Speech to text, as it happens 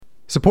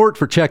Support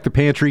for Check the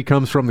Pantry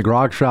comes from the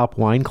Grog Shop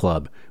Wine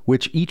Club,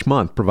 which each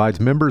month provides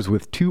members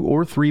with 2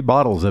 or 3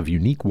 bottles of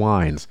unique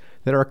wines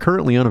that are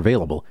currently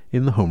unavailable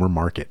in the Homer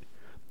market.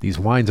 These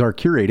wines are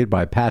curated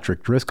by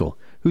Patrick Driscoll,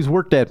 who's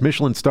worked at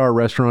Michelin star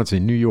restaurants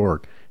in New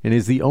York and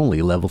is the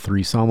only Level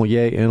 3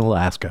 sommelier in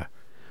Alaska.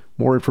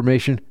 More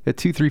information at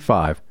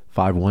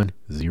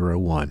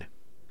 235-5101.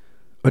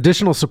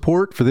 Additional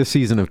support for this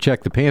season of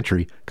Check the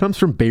Pantry comes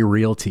from Bay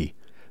Realty.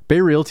 Bay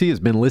Realty has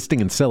been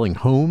listing and selling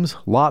homes,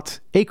 lots,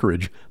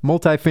 acreage,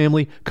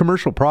 multifamily,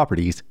 commercial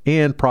properties,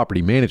 and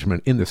property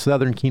management in the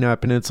southern Kenai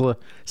Peninsula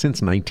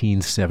since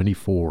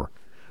 1974.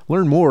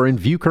 Learn more and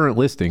view current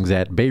listings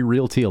at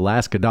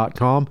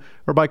bayrealtyalaska.com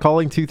or by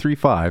calling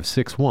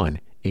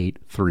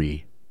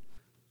 235-6183.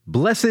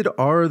 Blessed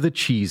are the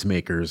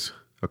cheesemakers,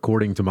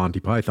 according to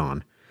Monty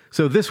Python.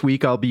 So this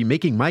week I'll be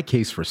making my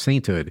case for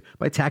sainthood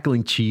by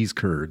tackling cheese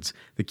curds,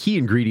 the key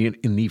ingredient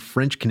in the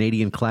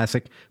French-Canadian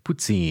classic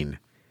poutine.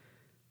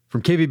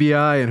 From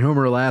KVBI in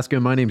Homer, Alaska,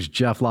 my name's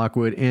Jeff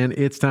Lockwood, and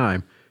it's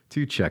time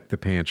to Check the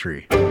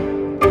Pantry.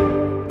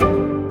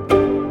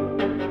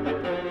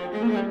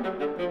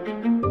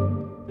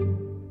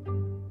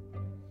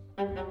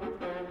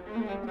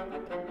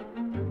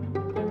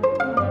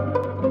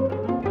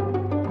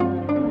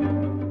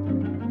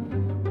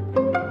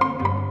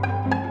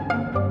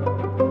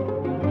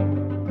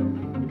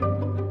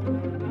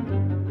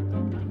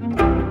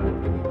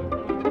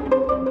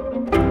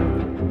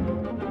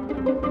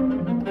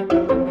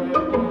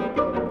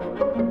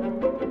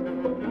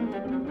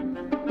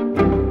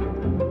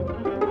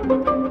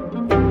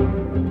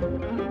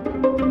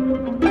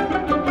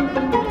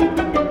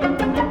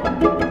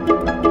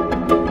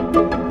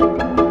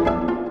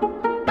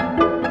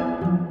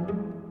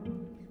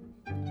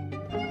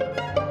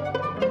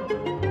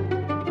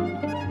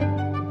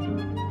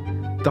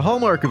 The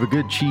hallmark of a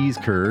good cheese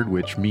curd,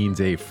 which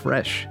means a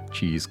fresh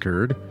cheese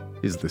curd,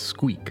 is the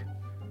squeak.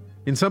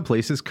 In some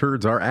places,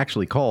 curds are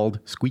actually called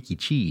squeaky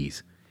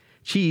cheese.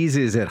 Cheese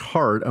is at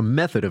heart a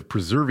method of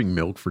preserving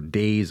milk for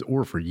days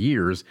or for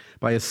years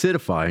by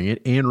acidifying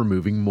it and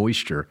removing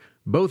moisture,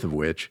 both of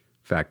which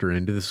factor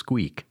into the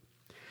squeak.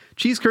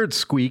 Cheese curds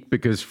squeak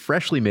because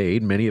freshly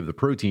made, many of the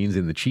proteins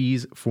in the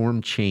cheese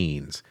form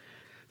chains.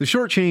 The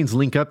short chains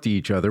link up to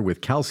each other with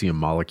calcium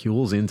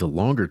molecules into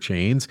longer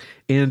chains,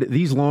 and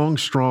these long,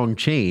 strong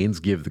chains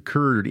give the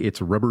curd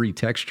its rubbery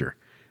texture.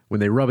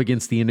 When they rub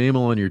against the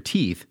enamel on your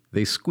teeth,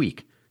 they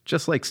squeak,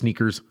 just like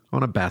sneakers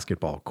on a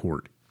basketball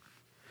court.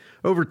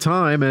 Over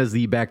time, as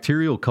the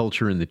bacterial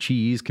culture in the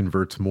cheese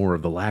converts more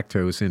of the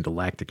lactose into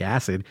lactic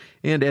acid,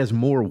 and as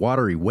more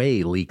watery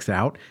whey leaks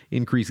out,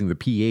 increasing the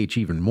pH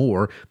even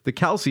more, the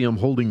calcium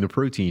holding the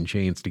protein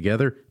chains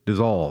together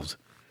dissolves.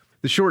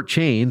 The short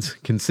chains,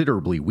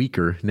 considerably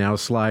weaker, now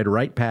slide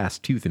right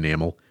past tooth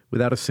enamel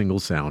without a single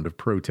sound of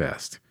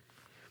protest.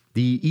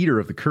 The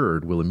eater of the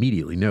curd will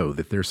immediately know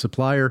that their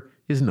supplier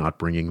is not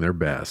bringing their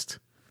best.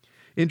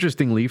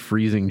 Interestingly,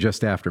 freezing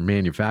just after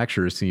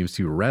manufacture seems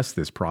to arrest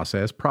this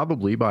process,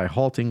 probably by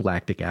halting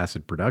lactic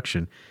acid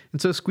production, and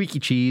so squeaky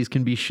cheese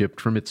can be shipped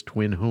from its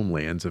twin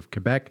homelands of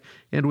Quebec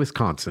and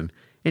Wisconsin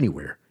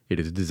anywhere it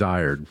is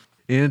desired.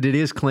 And it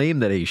is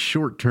claimed that a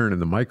short turn in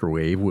the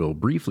microwave will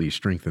briefly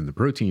strengthen the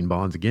protein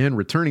bonds again,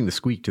 returning the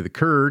squeak to the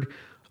curd,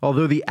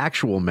 although the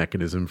actual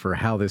mechanism for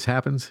how this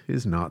happens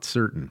is not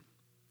certain.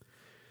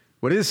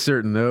 What is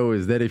certain, though,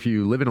 is that if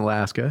you live in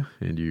Alaska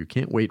and you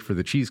can't wait for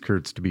the cheese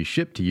curds to be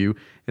shipped to you,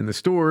 and the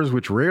stores,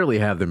 which rarely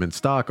have them in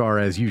stock, are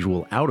as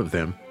usual out of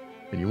them,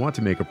 and you want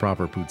to make a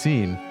proper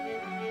poutine,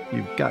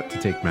 you've got to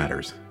take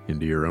matters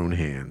into your own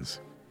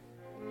hands.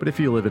 But if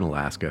you live in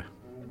Alaska,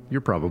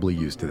 you're probably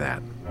used to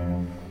that.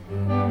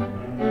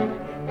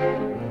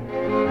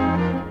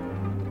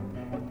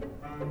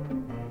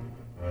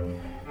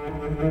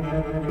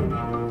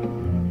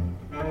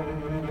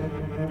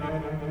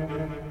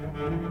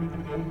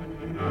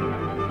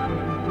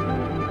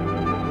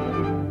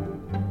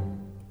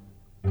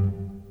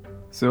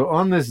 So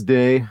on this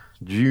day,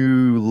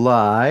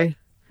 July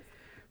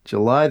the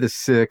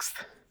 6th,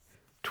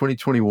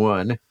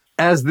 2021,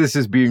 as this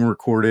is being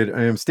recorded,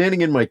 I am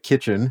standing in my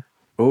kitchen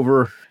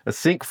over a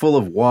sink full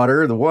of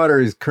water. The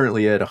water is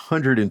currently at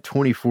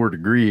 124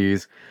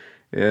 degrees,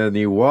 and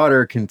the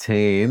water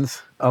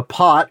contains a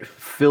pot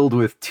filled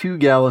with 2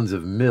 gallons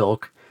of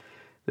milk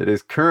that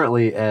is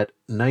currently at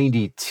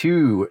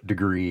 92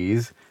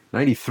 degrees,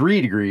 93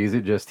 degrees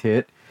it just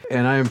hit,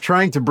 and I am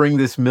trying to bring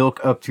this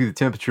milk up to the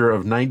temperature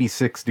of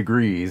 96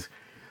 degrees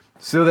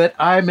so that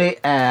I may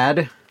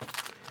add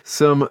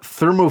some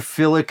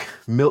thermophilic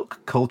milk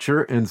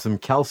culture and some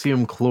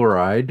calcium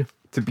chloride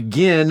to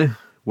begin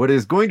what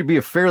is going to be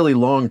a fairly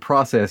long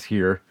process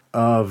here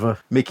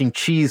of making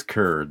cheese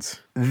curds.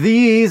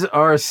 These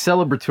are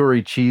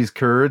celebratory cheese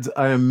curds.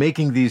 I am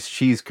making these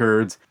cheese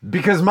curds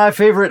because my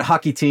favorite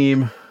hockey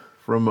team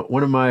from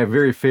one of my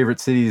very favorite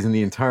cities in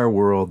the entire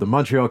world, the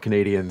Montreal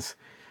Canadiens,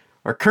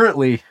 are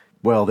currently,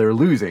 well, they're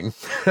losing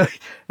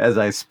as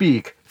I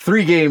speak,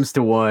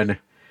 3-1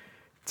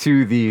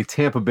 to the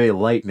Tampa Bay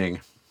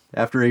Lightning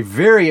after a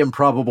very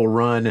improbable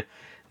run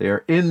They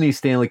are in the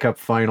Stanley Cup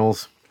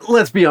Finals.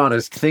 Let's be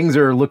honest, things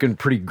are looking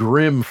pretty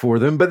grim for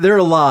them, but they're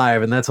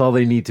alive, and that's all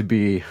they need to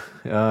be.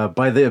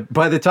 By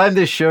the time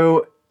this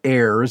show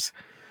airs,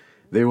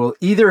 they will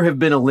either have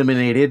been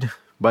eliminated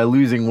by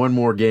losing one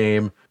more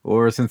game,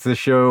 or since this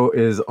show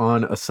is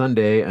on a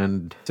Sunday,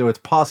 and so it's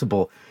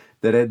possible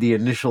that at the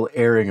initial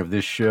airing of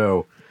this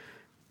show,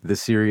 the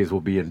series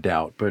will be in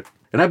doubt.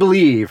 And I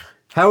believe,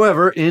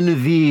 however,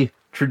 in the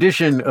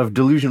tradition of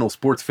delusional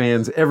sports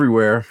fans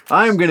everywhere,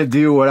 I'm going to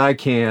do what I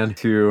can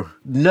to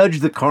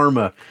nudge the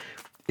karma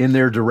in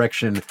their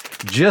direction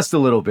just a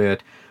little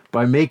bit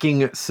by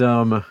making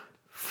some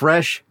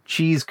fresh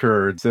cheese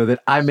curds so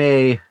that I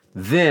may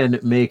then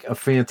make a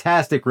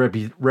fantastic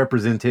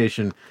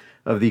representation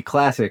of the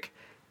classic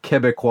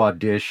Quebecois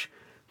dish,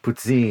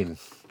 poutine.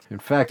 In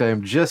fact, I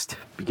am just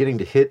beginning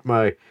to hit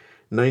my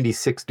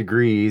 96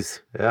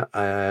 degrees. Yeah,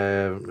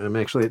 I'm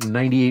actually at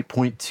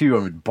 98.2.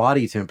 I'm at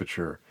body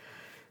temperature.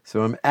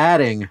 So I'm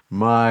adding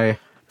my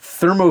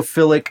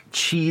thermophilic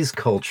cheese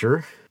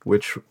culture,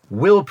 which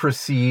will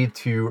proceed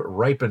to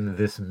ripen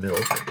this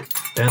milk.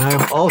 And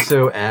I'm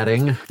also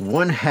adding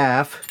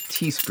 1/2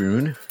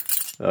 teaspoon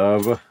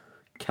of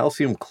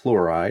calcium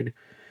chloride,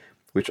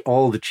 which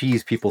all the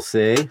cheese people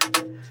say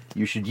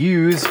you should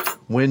use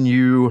when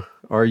you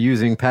are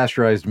using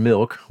pasteurized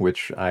milk,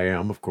 which I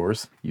am, of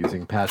course,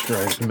 using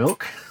pasteurized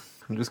milk.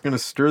 I'm just going to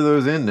stir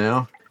those in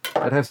now.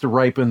 That has to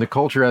ripen. The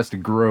culture has to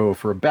grow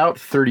for about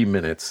 30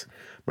 minutes.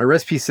 My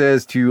recipe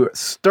says to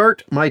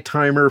start my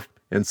timer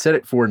and set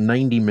it for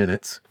 90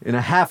 minutes. In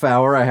a half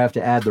hour, I have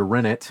to add the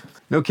rennet.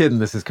 No kidding,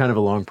 this is kind of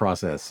a long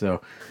process.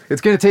 So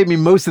it's going to take me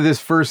most of this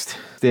first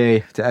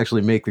day to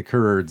actually make the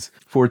curds.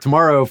 For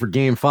tomorrow, for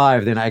game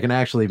 5, then I can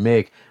actually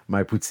make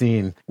my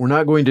poutine. We're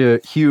not going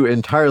to hew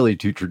entirely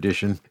to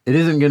tradition. It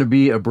isn't going to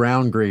be a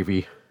brown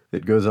gravy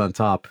that goes on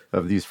top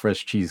of these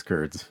fresh cheese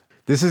curds.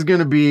 This is going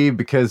to be,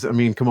 because, I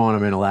mean, come on,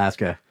 I'm in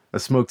Alaska, a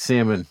smoked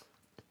salmon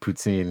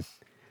poutine.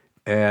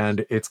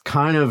 And it's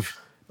kind of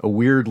a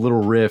weird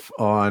little riff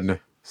on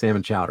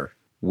salmon chowder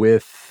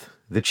with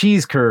the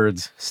cheese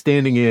curds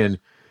standing in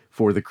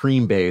for the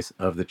cream base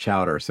of the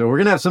chowder. So we're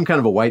going to have some kind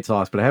of a white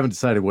sauce, but I haven't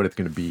decided what it's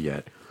going to be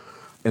yet.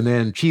 And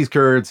then cheese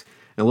curds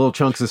and little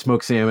chunks of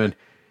smoked salmon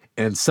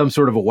and some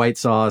sort of a white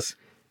sauce,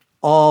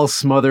 all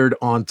smothered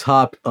on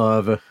top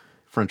of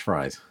French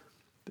fries.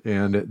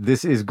 And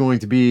this is going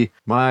to be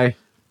my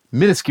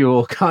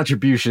minuscule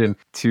contribution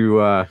to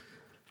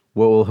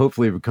what will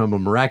hopefully become a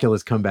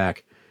miraculous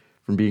comeback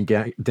from being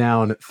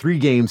down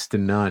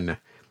 3-0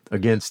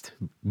 against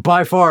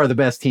by far the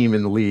best team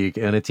in the league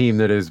and a team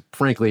that is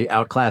frankly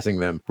outclassing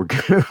them.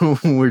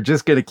 We're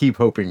just going to keep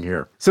hoping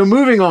here. So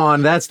moving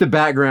on, that's the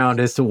background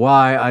as to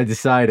why I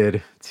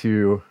decided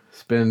to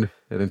spend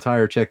an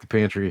entire Check the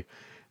Pantry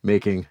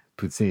making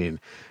poutine.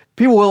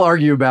 People will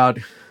argue about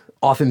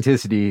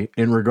authenticity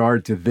in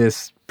regard to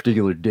this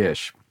particular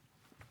dish.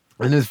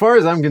 And as far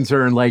as I'm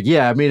concerned, like,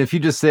 yeah, I mean, if you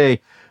just say,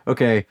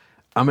 okay,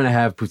 I'm going to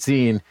have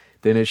poutine,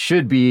 then it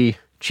should be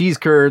cheese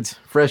curds,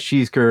 fresh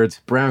cheese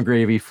curds, brown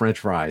gravy, French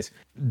fries.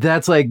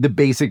 That's like the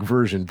basic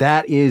version.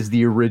 That is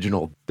the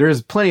original.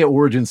 There's plenty of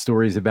origin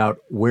stories about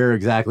where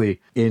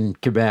exactly in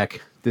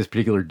Quebec this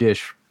particular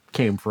dish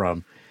came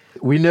from.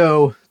 We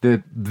know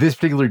that this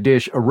particular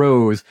dish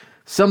arose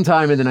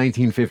sometime in the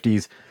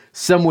 1950s,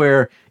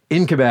 somewhere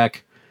in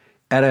Quebec,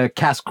 at a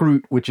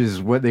casse-croûte, which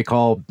is what they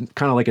call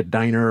kind of like a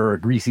diner or a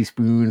greasy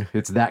spoon.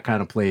 It's that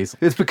kind of place.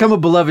 It's become a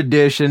beloved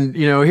dish, and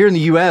you know, here in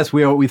the U.S.,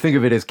 we think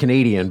of it as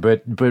Canadian,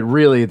 but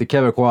really the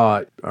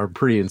Quebecois are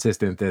pretty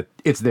insistent that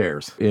it's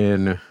theirs.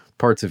 In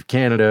parts of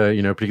Canada,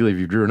 you know, particularly if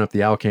you've driven up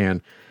the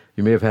Alcan,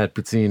 you may have had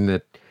poutine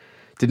that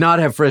did not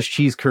have fresh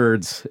cheese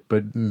curds,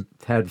 but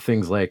had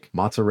things like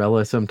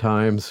mozzarella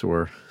sometimes,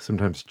 or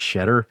sometimes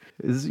cheddar.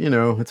 You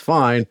know, it's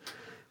fine,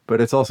 but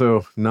it's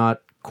also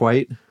not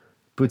quite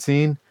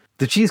poutine.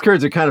 The cheese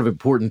curds are kind of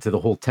important to the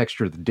whole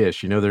texture of the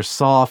dish. You know, they're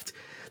soft.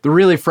 The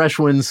really fresh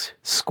ones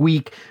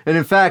squeak. And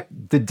in fact,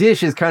 the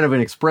dish is kind of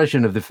an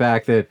expression of the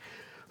fact that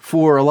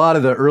for a lot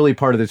of the early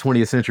part of the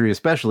 20th century,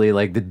 especially,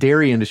 like, the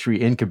dairy industry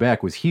in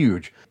Quebec was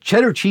huge.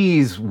 Cheddar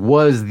cheese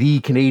was the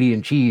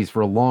Canadian cheese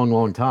for a long,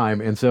 long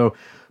time. And so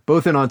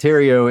both in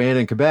Ontario and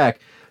in Quebec,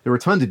 there were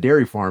tons of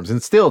dairy farms.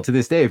 And still to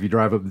this day, if you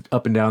drive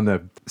up and down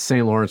the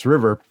St. Lawrence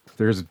River,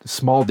 there's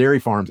small dairy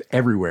farms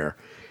everywhere.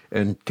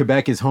 And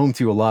Quebec is home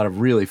to a lot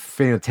of really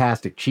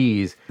fantastic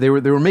cheese. They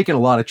were making a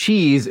lot of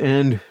cheese,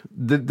 and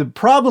the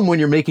problem when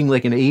you're making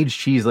like an aged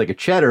cheese like a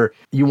cheddar,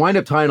 you wind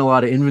up tying a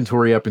lot of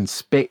inventory up in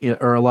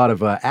or a lot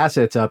of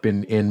assets up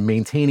in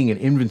maintaining an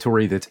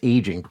inventory that's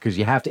aging, because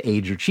you have to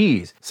age your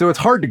cheese. So it's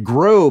hard to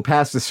grow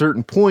past a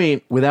certain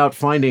point without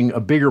finding a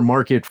bigger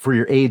market for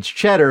your aged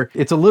cheddar.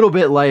 It's a little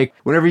bit like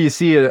whenever you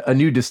see a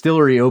new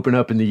distillery open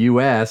up in the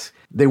U.S.,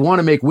 they want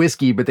to make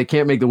whiskey, but they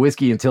can't make the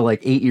whiskey until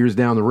like 8 years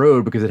down the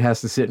road because it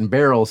has to sit in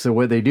barrels. So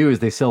what they do is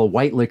they sell a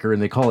white liquor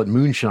and they call it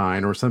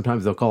moonshine, or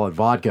sometimes they'll call it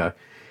vodka,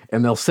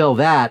 and they'll sell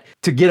that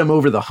to get them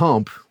over the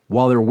hump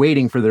while they're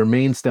waiting for their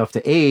main stuff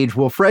to age.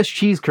 Well, fresh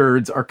cheese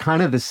curds are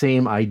kind of the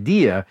same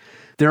idea.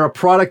 They're a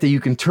product that you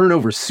can turn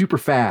over super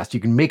fast.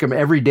 You can make them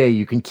every day.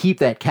 You can keep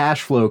that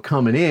cash flow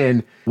coming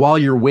in while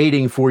you're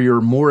waiting for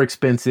your more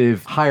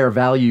expensive, higher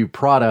value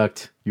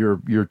product,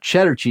 your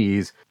cheddar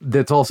cheese,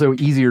 that's also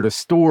easier to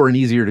store and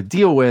easier to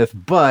deal with,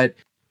 but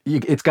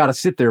it's got to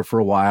sit there for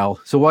a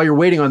while. So while you're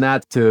waiting on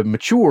that to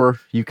mature,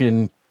 you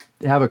can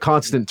have a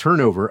constant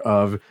turnover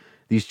of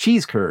these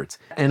cheese curds.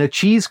 And a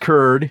cheese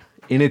curd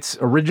in its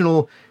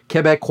original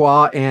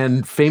Quebecois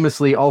and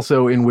famously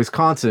also in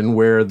Wisconsin,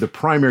 where the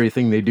primary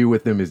thing they do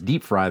with them is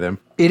deep fry them.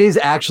 It is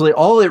actually,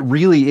 all it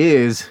really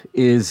is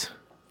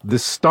the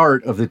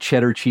start of the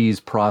cheddar cheese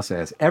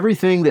process.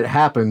 Everything that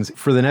happens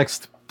for the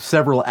next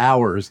several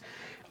hours,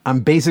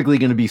 I'm basically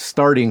going to be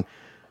starting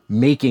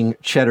making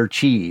cheddar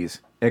cheese,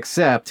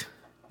 except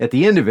at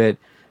the end of it,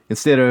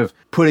 instead of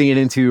putting it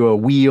into a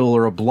wheel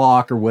or a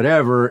block or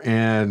whatever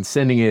and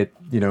sending it,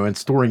 and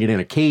storing it in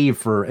a cave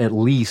for at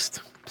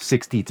least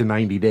 60 to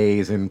 90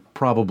 days and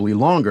probably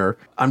longer,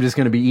 I'm just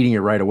going to be eating it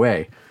right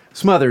away,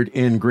 smothered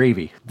in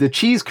gravy. The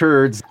cheese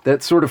curds,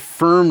 that sort of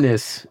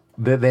firmness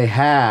that they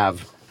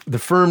have, the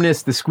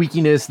firmness, the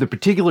squeakiness, the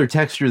particular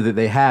texture that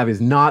they have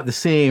is not the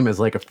same as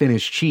like a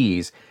finished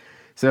cheese.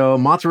 So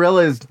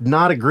mozzarella is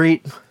not a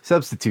great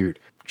substitute.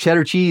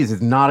 Cheddar cheese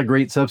is not a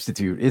great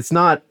substitute. It's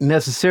not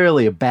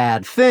necessarily a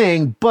bad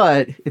thing,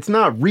 but it's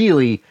not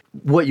really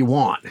what you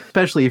want,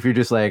 especially if you're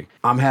just like,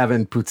 I'm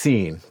having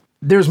poutine.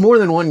 There's more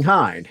than one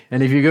kind.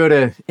 And if you go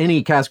to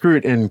any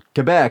casse-croûte in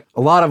Quebec,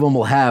 a lot of them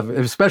will have,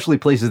 especially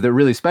places that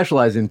really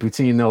specialize in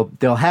poutine,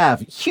 they'll have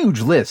huge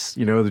lists,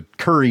 the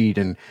curried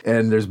and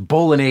there's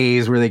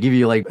bolognese where they give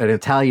you like an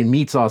Italian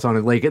meat sauce on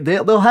it. Like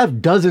they'll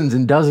have dozens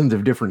and dozens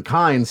of different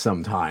kinds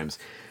sometimes.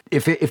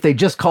 If they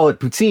just call it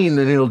poutine,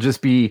 then it'll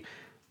just be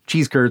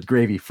cheese curds,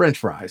 gravy, French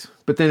fries.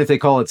 But then if they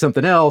call it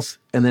something else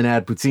and then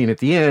add poutine at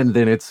the end,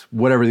 then it's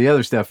whatever the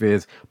other stuff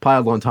is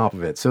piled on top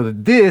of it. So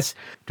do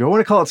I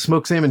want to call it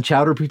smoked salmon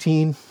chowder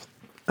poutine?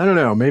 I don't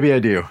know. Maybe I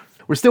do.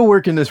 We're still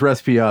working this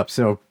recipe up,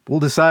 so we'll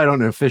decide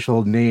on an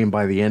official name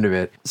by the end of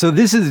it. So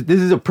this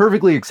is a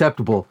perfectly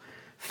acceptable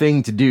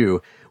thing to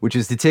do, which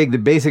is to take the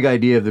basic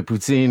idea of the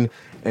poutine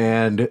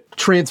and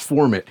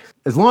transform it.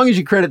 As long as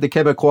you credit the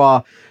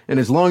Quebecois and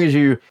as long as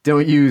you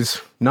don't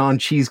use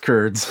non-cheese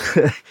curds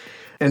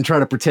and try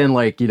to pretend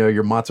like,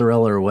 your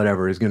mozzarella or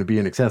whatever is going to be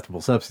an acceptable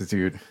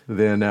substitute,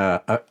 then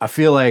I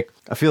feel like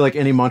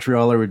any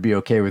Montrealer would be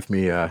okay with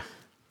me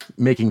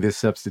making this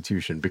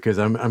substitution, because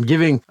I'm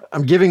giving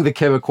the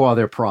Quebecois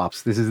their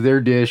props. This is their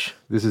dish.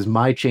 This is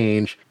my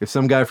change. If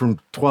some guy from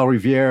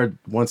Trois-Rivières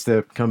wants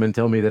to come and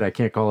tell me that I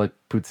can't call it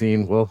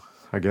poutine, well,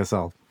 I guess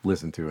I'll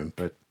listen to him.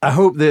 But I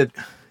hope that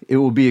it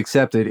will be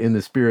accepted in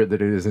the spirit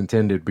that it is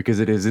intended, because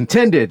it is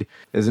intended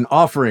as an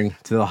offering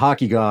to the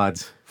hockey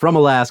gods from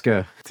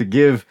Alaska to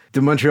give the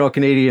Montreal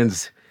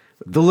Canadiens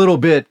the little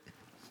bit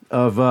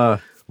of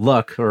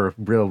luck, or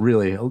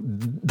really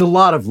the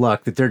lot of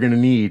luck that they're going to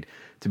need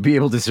to be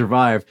able to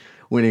survive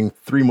winning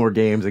 3 more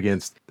games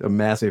against a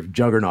massive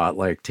juggernaut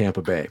like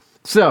Tampa Bay.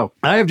 So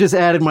I have just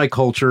added my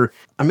culture.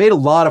 I made a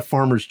lot of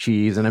farmer's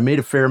cheese and I made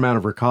a fair amount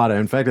of ricotta.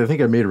 In fact, I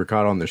think I made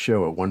ricotta on the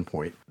show at one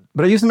point.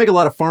 But I used to make a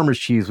lot of farmer's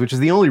cheese, which is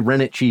the only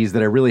rennet cheese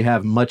that I really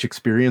have much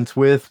experience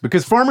with,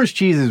 because farmer's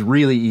cheese is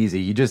really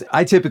easy.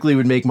 I typically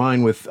would make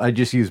mine I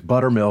just use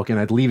buttermilk and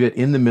I'd leave it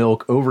in the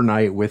milk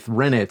overnight with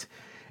rennet.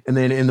 And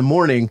then in the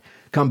morning,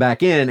 come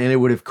back in and it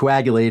would have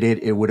coagulated,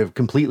 it would have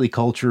completely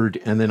cultured,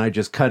 and then I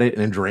just cut it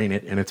and drain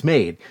it and it's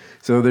made.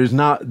 So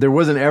there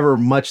wasn't ever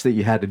much that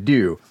you had to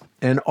do.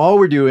 And all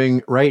we're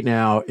doing right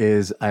now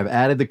is I've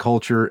added the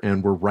culture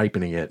and we're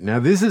ripening it. Now,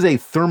 this is a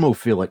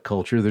thermophilic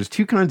culture. There's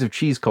 2 kinds of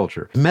cheese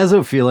culture.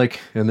 Mesophilic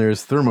and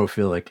there's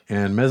thermophilic.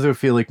 And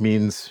mesophilic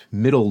means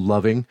middle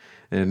loving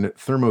and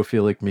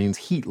thermophilic means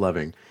heat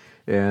loving.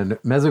 And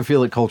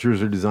mesophilic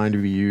cultures are designed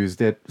to be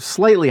used at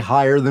slightly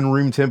higher than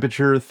room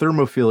temperature.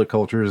 Thermophilic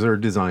cultures are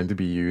designed to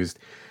be used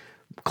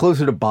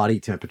closer to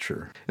body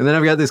temperature. And then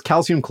I've got this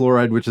calcium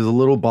chloride, which is a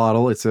little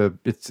bottle. It's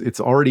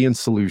already in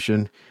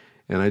solution.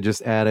 And I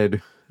just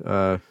added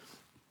a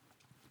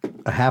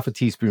half a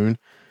teaspoon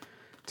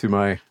to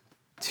my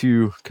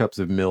 2 cups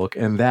of milk.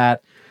 And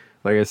that,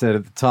 like I said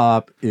at the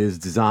top, is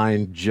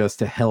designed just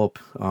to help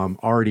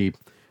already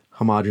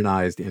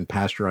homogenized and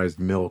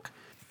pasteurized milk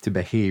to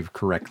behave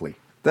correctly.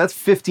 That's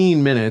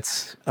 15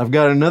 minutes. I've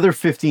got another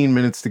 15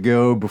 minutes to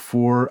go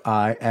before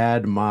I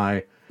add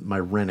my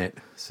rennet.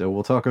 So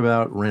we'll talk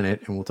about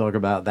rennet and we'll talk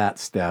about that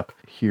step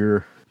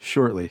here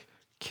shortly.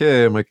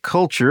 Okay, my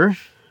culture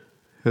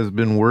has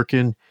been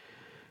working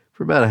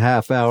for about a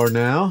half hour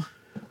now.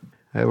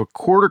 I have a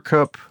 1/4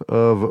 cup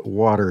of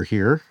water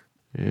here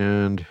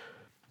and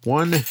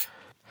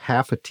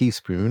 1/2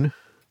 teaspoon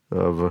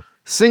of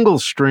single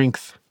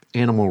strength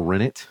animal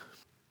rennet.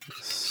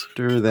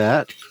 Stir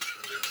that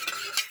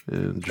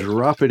and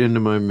drop it into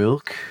my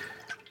milk.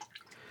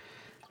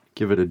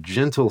 Give it a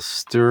gentle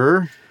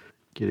stir.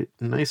 Get it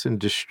nice and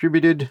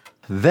distributed.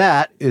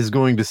 That is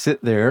going to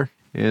sit there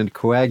and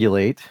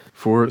coagulate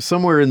for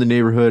somewhere in the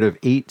neighborhood of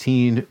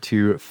 18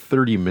 to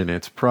 30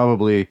 minutes,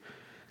 probably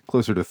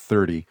closer to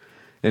 30.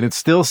 And it's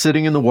still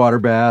sitting in the water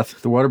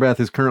bath. The water bath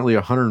is currently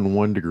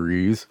 101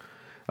 degrees.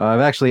 I've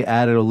actually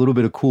added a little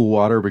bit of cool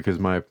water because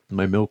my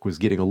milk was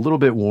getting a little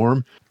bit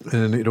warm,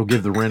 and it'll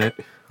give the rennet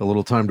a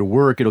little time to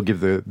work. It'll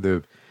give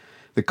the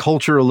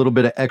culture a little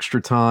bit of extra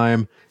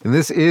time. And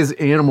this is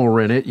animal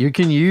rennet. You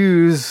can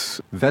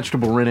use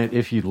vegetable rennet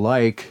if you'd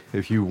like,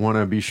 if you want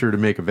to be sure to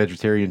make a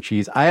vegetarian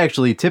cheese. I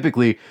actually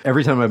typically,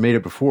 every time I've made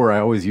it before, I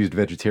always used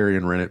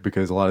vegetarian rennet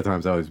because a lot of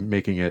times I was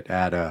making it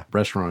at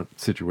restaurant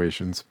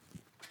situations.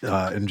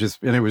 And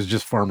it was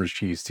just farmer's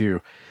cheese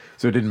too.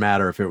 So it didn't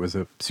matter if it was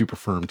a super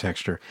firm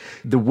texture.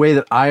 The way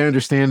that I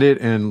understand it,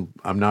 and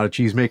I'm not a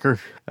cheesemaker,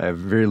 I have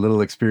very little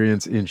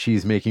experience in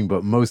cheese making,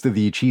 but most of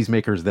the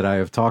cheesemakers that I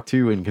have talked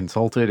to and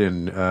consulted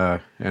and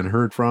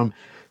heard from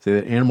say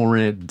that animal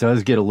rennet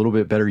does get a little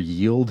bit better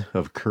yield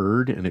of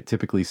curd, and it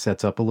typically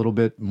sets up a little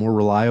bit more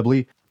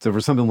reliably. So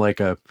for something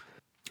like a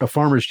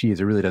farmer's cheese,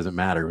 it really doesn't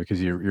matter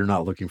because you're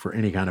not looking for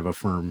any kind of a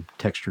firm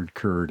textured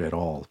curd at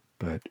all.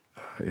 But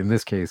in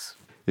this case,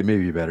 it may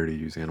be better to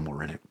use animal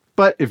rennet.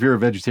 But if you're a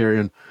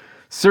vegetarian,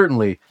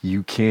 certainly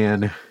you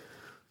can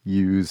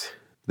use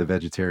the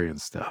vegetarian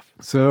stuff.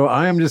 So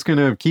I am just going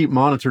to keep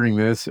monitoring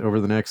this over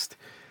the next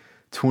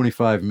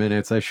 25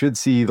 minutes. I should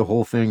see the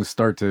whole thing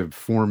start to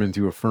form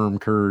into a firm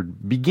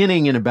curd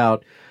beginning in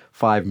about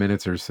 5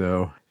 minutes or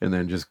so. And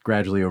then just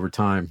gradually over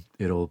time,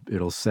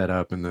 it'll set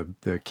up and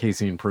the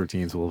casein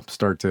proteins will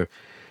start to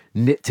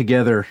knit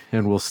together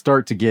and we'll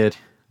start to get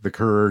the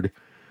curd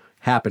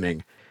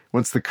happening.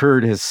 Once the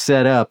curd has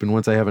set up and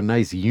once I have a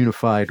nice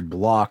unified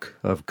block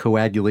of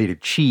coagulated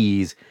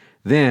cheese,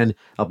 then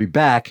I'll be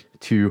back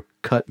to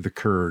cut the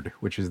curd,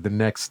 which is the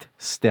next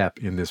step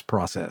in this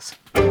process.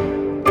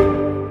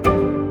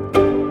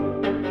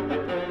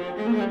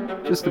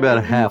 Just about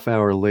a half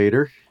hour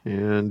later,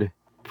 and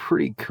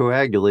pretty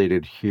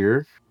coagulated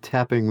here,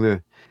 tapping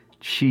the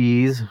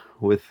cheese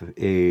with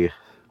a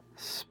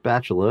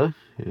spatula,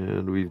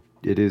 and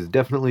it is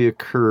definitely a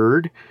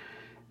curd.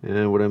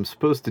 And what I'm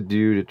supposed to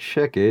do to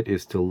check it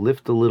is to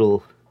lift a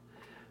little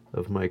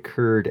of my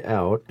curd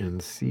out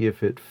and see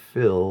if it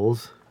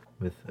fills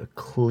with a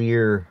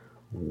clear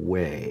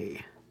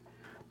whey.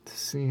 It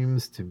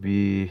seems to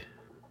be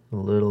a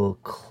little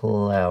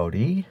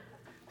cloudy.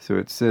 So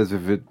it says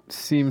if it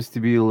seems to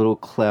be a little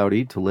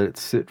cloudy, to let it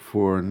sit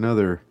for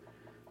another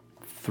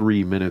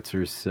 3 minutes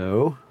or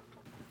so.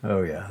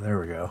 Oh yeah, there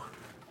we go.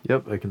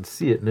 Yep, I can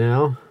see it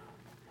now.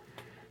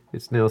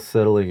 It's now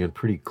settling in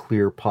pretty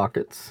clear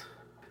pockets.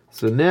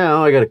 So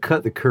now I got to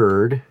cut the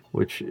curd,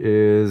 which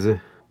is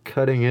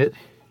cutting it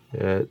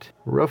at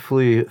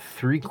roughly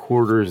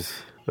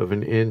 3/4 of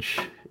an inch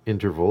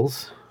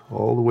intervals,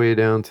 all the way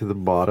down to the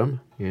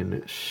bottom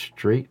in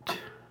straight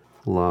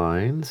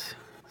lines.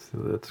 So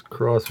let's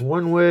cross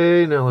one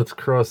way, now let's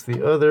cross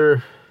the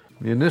other.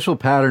 The initial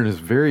pattern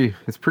is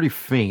it's pretty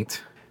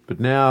faint,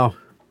 but now,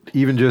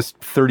 even just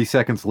 30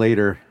 seconds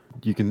later,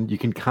 you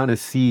can kind of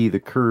see the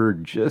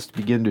curd just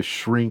begin to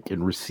shrink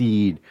and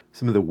recede.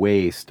 Some of the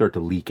whey start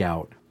to leak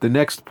out. The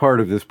next part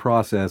of this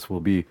process will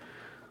be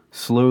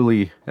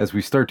slowly, as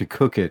we start to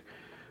cook it,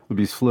 we'll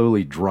be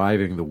slowly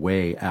driving the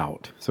whey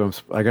out. So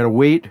I got to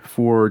wait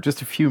for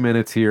just a few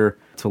minutes here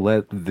to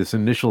let this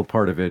initial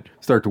part of it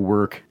start to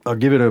work. I'll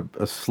give it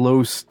a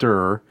slow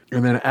stir,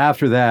 and then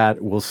after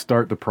that, we'll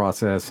start the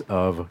process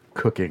of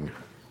cooking.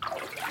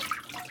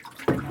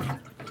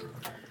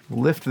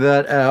 Lift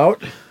that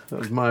out. That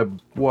was my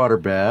water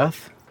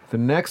bath. The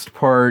next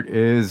part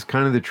is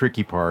kind of the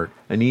tricky part.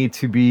 I need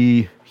to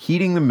be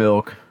heating the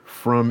milk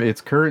from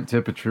its current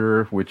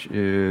temperature, which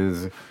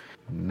is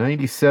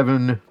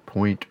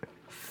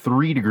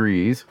 97.3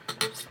 degrees.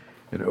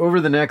 And over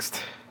the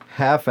next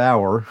half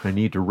hour, I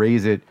need to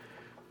raise it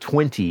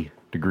 20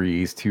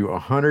 degrees to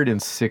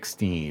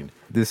 116.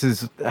 This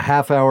is a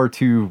half hour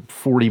to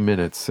 40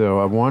 minutes, so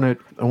I want it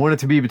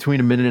to be between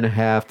 1.5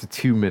 minutes to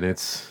 2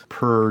 minutes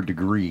per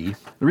degree.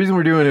 The reason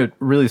we're doing it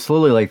really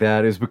slowly like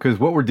that is because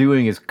what we're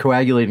doing is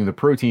coagulating the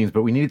proteins,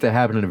 but we need it to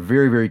happen in a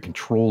very, very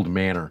controlled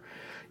manner.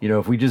 You know,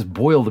 if we just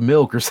boil the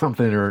milk or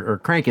something or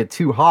crank it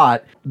too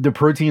hot, the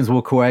proteins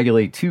will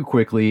coagulate too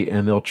quickly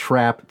and they'll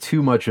trap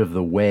too much of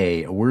the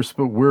whey.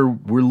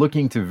 We're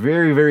looking to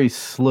very, very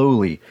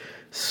slowly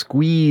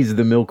squeeze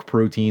the milk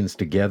proteins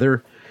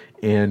together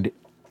and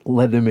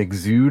let them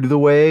exude the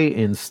whey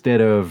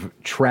instead of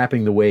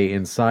trapping the whey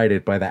inside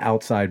it by the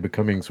outside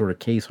becoming sort of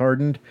case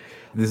hardened.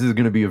 This is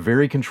going to be a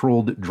very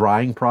controlled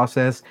drying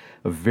process,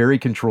 a very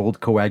controlled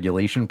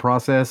coagulation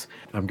process.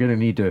 I'm going to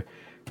need to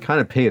kind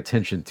of pay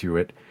attention to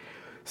it.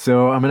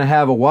 So I'm going to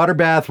have a water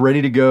bath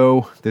ready to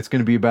go that's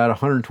going to be about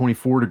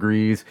 124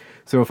 degrees.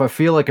 So if I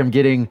feel like I'm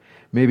getting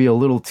maybe a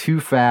little too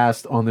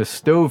fast on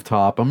this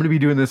stovetop, I'm going to be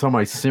doing this on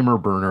my simmer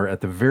burner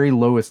at the very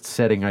lowest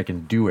setting I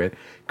can do it,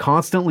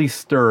 constantly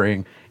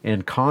stirring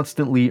and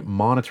constantly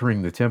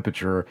monitoring the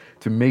temperature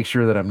to make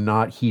sure that I'm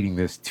not heating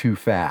this too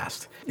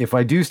fast. If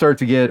I do start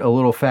to get a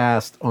little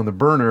fast on the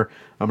burner,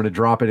 I'm going to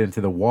drop it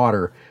into the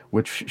water,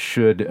 which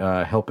should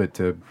help it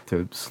to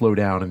slow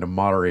down and to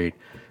moderate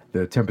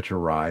the temperature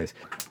rise.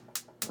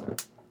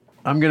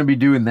 I'm going to be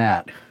doing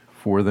that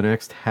for the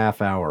next half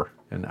hour,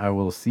 and I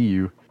will see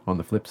you on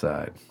the flip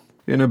side.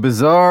 In a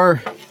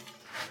bizarre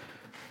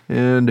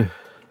and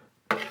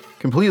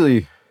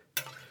completely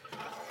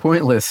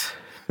pointless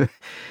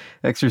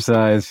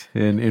exercise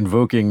in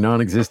invoking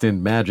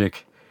non-existent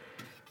magic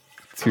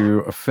to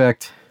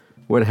affect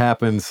what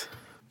happens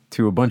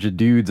to a bunch of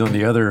dudes on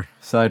the other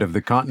side of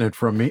the continent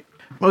from me,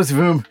 most of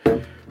whom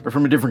are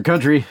from a different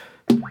country,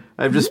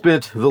 I've just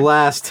spent the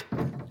last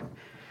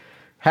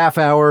half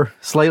hour,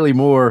 slightly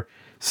more,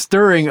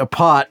 stirring a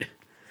pot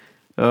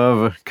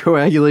of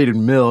coagulated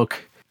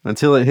milk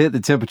until it hit the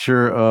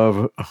temperature of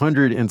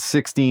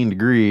 116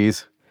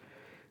 degrees.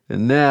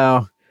 And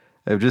now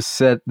I've just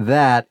set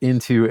that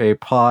into a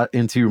pot,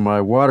 into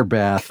my water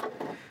bath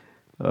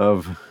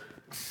of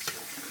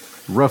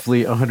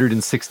roughly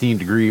 116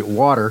 degree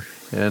water.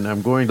 And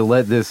I'm going to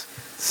let this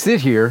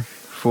sit here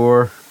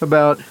for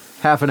about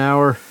half an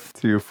hour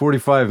to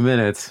 45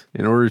 minutes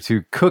in order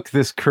to cook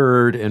this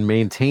curd and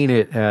maintain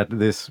it at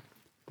this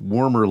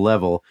warmer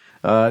level.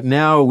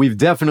 Now we've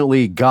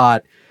definitely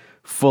got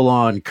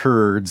full-on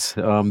curds.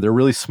 They're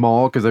really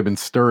small because I've been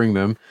stirring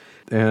them,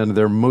 and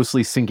they're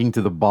mostly sinking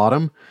to the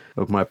bottom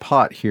of my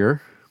pot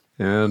here.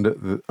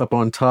 And up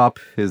on top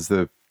is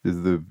the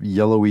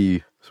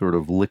yellowy sort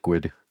of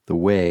liquid, the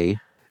whey.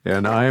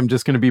 And I am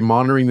just going to be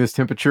monitoring this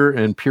temperature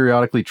and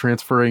periodically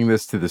transferring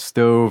this to the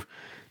stove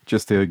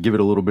just to give it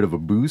a little bit of a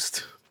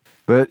boost.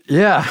 But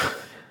yeah,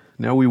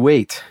 now we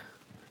wait,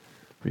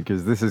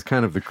 because this is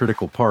kind of the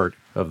critical part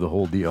of the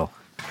whole deal.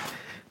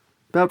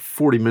 About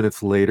 40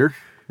 minutes later,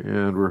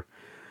 and we're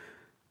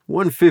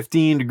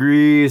 115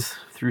 degrees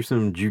through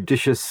some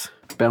judicious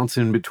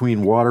bouncing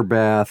between water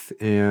bath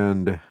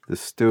and the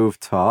stove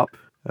top.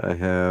 I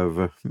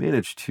have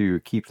managed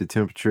to keep the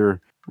temperature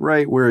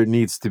right where it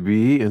needs to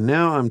be, and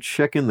now I'm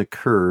checking the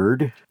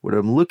curd. What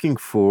I'm looking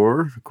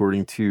for,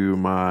 according to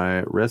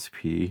my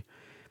recipe,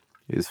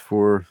 is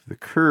for the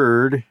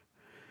curd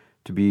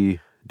to be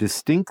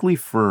distinctly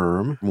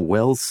firm,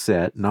 well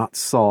set, not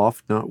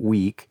soft, not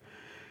weak.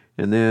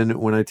 And then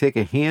when I take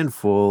a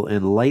handful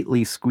and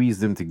lightly squeeze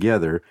them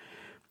together,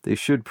 they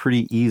should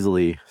pretty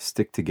easily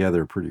stick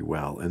together pretty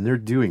well. And they're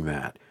doing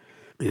that.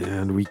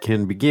 And we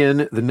can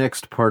begin the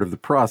next part of the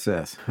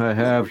process. I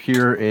have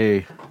here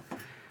a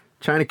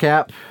china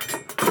cap,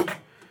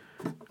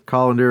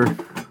 colander. I'm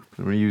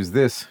going to use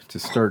this to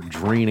start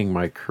draining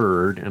my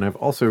curd. And I've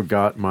also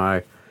got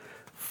my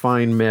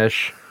fine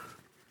mesh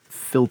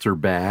filter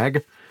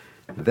bag.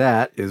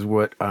 That is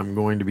what I'm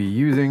going to be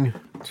using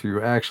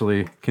to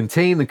actually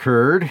contain the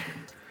curd.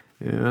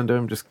 And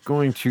I'm just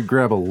going to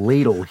grab a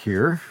ladle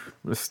here. I'm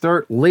going to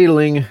start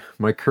ladling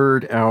my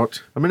curd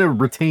out. I'm going to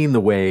retain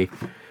the whey.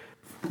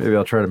 Maybe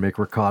I'll try to make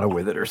ricotta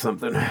with it or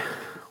something.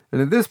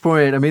 And at this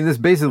point, I mean, this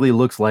basically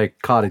looks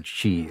like cottage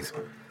cheese.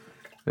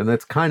 And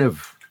that's kind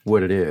of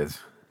what it is.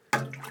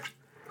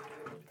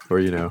 Or,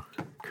 you know,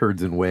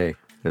 curds and whey,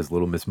 as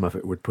Little Miss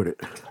Muffet would put it.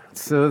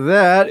 So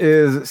that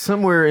is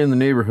somewhere in the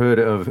neighborhood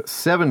of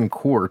 7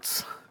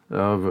 quarts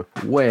of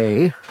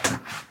whey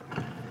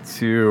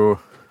to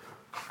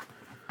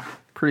a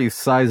pretty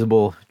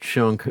sizable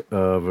chunk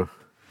of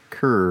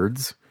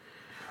curds.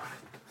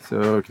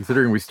 So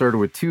considering we started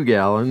with 2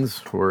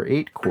 gallons or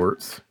 8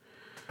 quarts,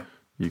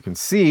 you can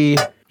see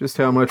just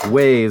how much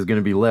whey is going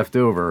to be left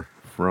over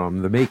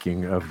from the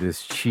making of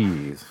this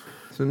cheese.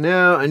 So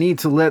now I need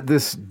to let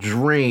this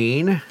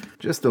drain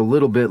just a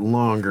little bit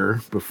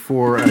longer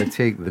before I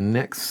take the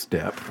next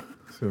step.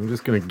 So I'm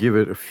just going to give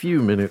it a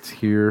few minutes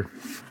here,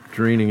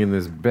 draining in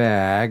this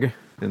bag.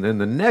 And then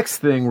the next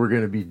thing we're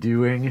going to be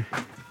doing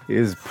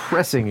is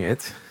pressing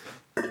it,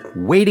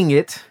 weighting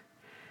it,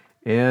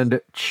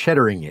 and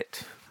cheddaring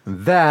it.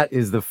 That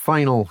is the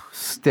final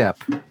step.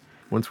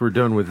 Once we're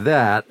done with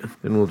that,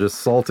 then we'll just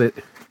salt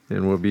it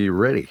and we'll be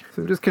ready.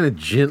 So I'm just kind of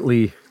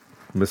gently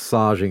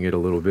massaging it a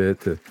little bit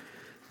to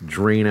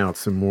drain out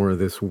some more of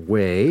this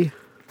whey.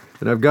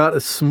 And I've got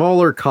a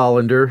smaller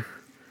colander.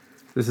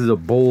 This is a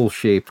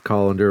bowl-shaped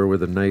colander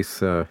with a nice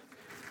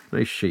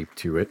shape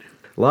to it.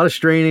 A lot of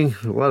straining,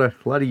 a lot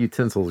of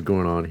utensils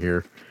going on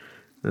here.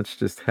 That's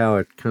just how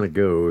it kind of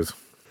goes.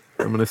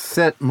 I'm going to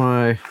set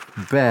my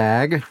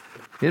bag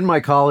in my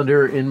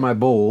colander in my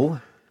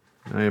bowl.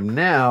 I am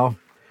now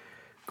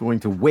going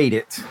to weight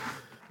it.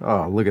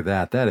 Oh, look at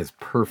that. That is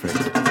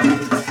perfect.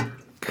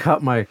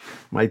 Got my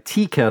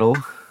tea kettle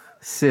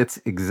sits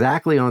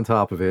exactly on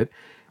top of it,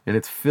 and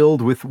it's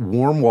filled with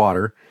warm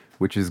water,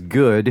 which is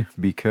good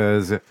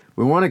because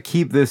we want to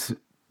keep this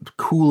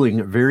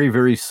cooling very,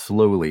 very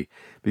slowly.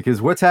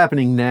 Because what's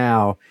happening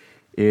now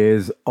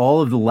is all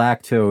of the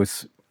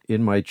lactose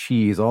in my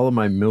cheese, all of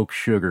my milk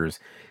sugars,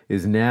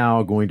 is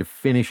now going to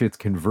finish its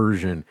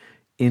conversion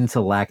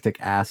into lactic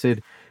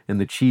acid, and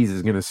the cheese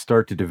is going to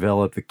start to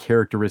develop the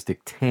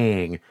characteristic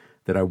tang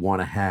that I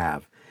want to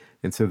have.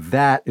 And so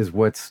that is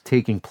what's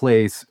taking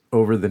place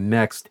over the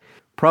next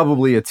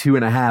probably a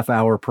 2.5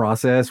 hour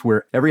process,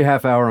 where every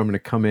half hour I'm going to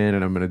come in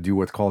and I'm going to do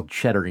what's called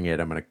cheddaring it.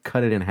 I'm going to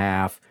cut it in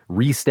half,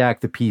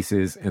 restack the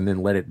pieces, and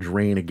then let it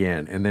drain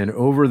again. And then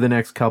over the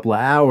next couple of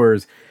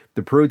hours,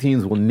 the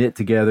proteins will knit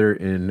together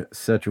in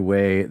such a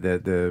way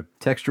that the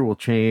texture will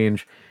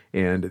change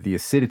and the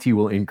acidity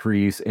will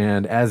increase.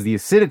 And as the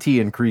acidity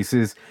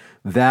increases,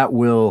 that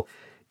will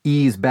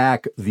ease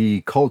back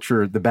the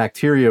culture. The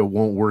bacteria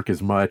won't work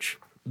as much.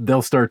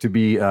 They'll start to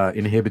be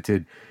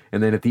inhibited.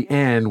 And then at the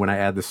end, when I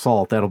add the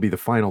salt, that'll be the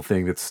final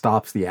thing that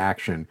stops the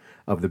action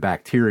of the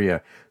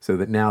bacteria, so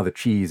that now the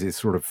cheese is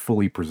sort of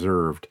fully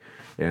preserved.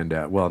 And,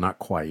 well, not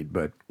quite,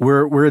 but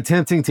we're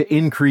attempting to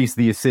increase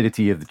the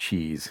acidity of the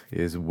cheese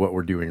is what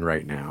we're doing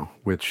right now,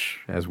 which,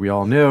 as we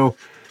all know,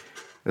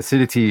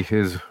 acidity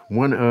is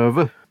one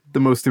of the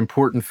most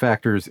important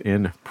factors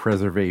in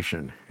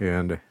preservation.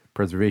 And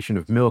preservation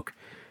of milk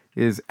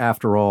is,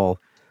 after all,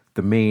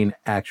 the main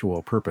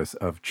actual purpose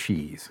of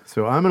cheese.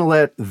 So I'm going to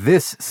let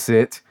this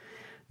sit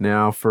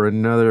now for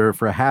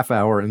a half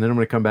hour, and then I'm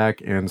going to come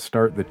back and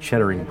start the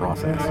cheddaring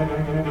process.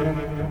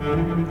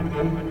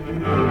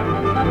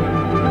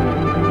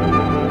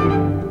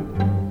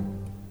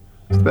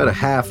 It's about a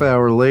half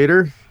hour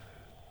later.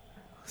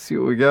 Let's see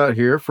what we got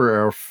here for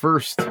our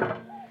first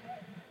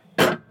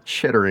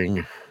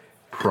cheddaring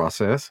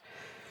process.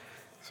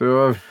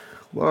 So I've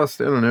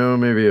lost, I don't know,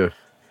 maybe a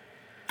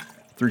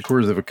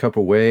 3/4 of a cup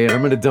of whey, and I'm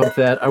going to dump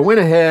that. I went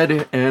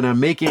ahead and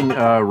I'm making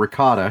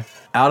ricotta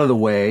out of the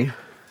whey.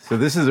 So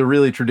this is a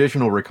really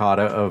traditional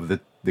ricotta of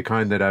the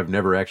kind that I've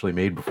never actually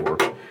made before.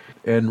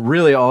 And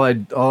really all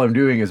I'm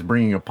doing is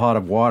bringing a pot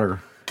of water,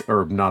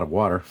 or not of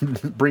water,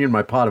 bringing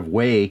my pot of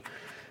whey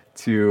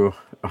to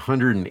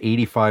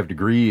 185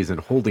 degrees and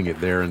holding it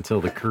there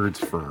until the curds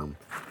form.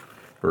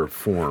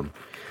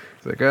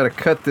 So I got to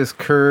cut this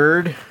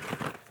curd.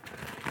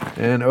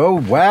 And oh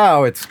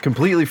wow, it's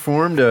completely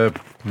formed a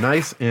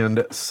nice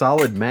and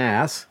solid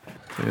mass.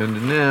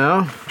 And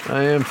now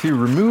I am to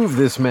remove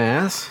this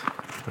mass.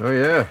 Oh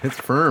yeah, it's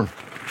firm.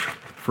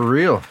 For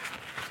real.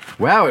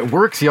 Wow, it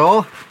works,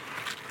 y'all.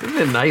 Isn't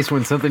it nice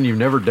when something you've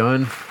never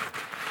done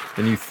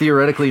and you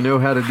theoretically know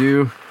how to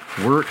do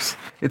works?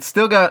 It's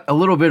still got a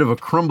little bit of a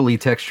crumbly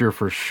texture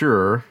for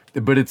sure,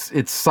 but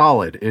it's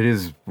solid. It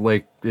is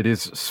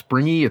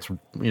springy. It's,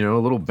 you know, a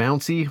little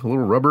bouncy, a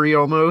little rubbery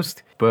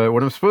almost. But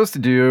what I'm supposed to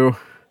do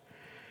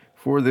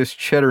for this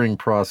cheddaring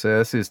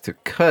process is to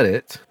cut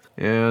it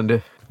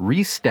and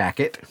restack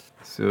it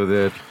so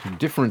that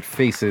different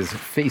faces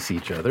face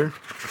each other.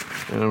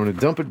 And I'm going to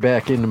dump it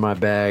back into my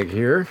bag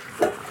here,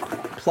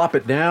 plop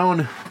it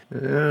down,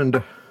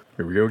 and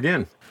here we go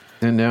again.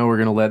 And now we're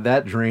going to let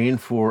that drain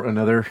for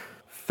another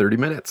 30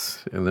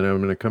 minutes. And then I'm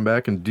going to come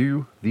back and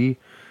do the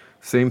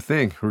same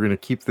thing. We're going to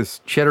keep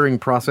this cheddaring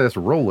process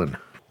rolling.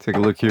 Take a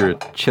look here at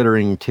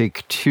cheddaring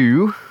take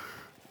 2.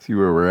 See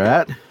where we're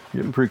at.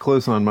 Getting pretty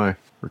close on my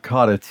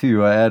ricotta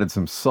too. I added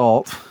some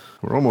salt.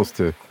 We're almost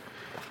to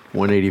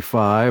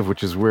 185,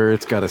 which is where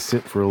it's got to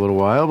sit for a little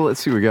while. But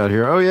let's see what we got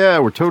here. Oh yeah,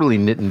 we're totally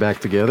knitting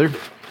back together.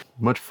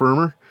 Much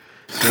firmer.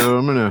 So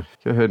I'm going to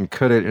go ahead and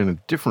cut it in a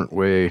different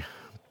way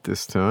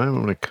this time.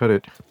 I'm going to cut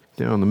it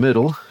down the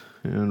middle.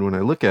 And when I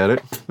look at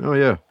it, oh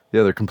yeah,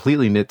 they're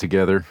completely knit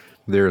together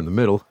there in the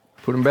middle.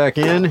 Put them back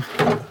in,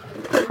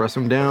 press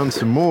them down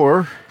some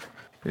more,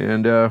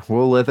 and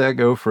we'll let that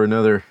go for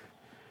another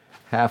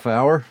half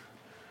hour.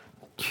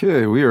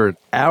 Okay, we are an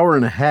hour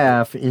and a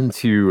half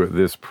into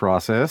this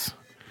process.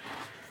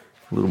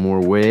 A little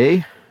more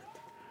whey.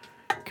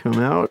 Come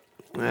out,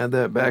 add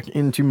that back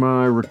into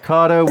my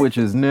ricotta, which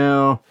is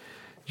now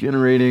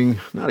generating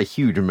not a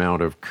huge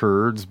amount of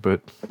curds,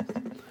 but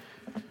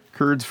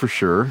curds for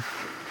sure.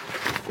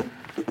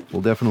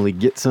 We'll definitely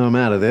get some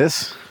out of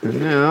this. And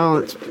now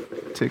let's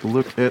take a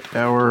look at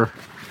our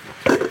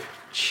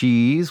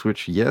cheese,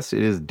 which, yes,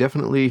 it is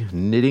definitely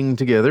knitting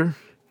together.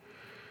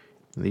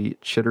 The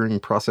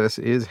cheddaring process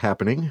is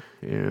happening,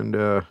 and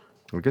I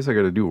guess I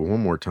got to do it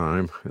one more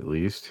time at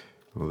least,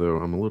 although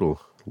I'm a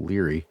little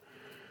leery.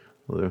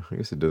 Although I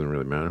guess it doesn't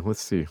really matter.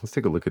 Let's see. Let's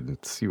take a look at and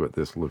see what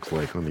this looks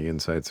like on the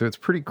inside. So it's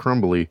pretty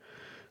crumbly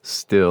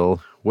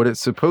still. What it's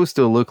supposed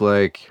to look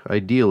like,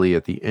 ideally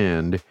at the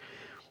end,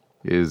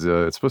 is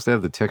it's supposed to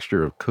have the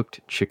texture of cooked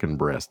chicken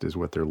breast is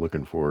what they're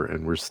looking for,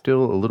 and we're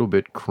still a little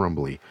bit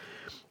crumbly.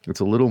 It's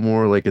a little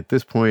more like, at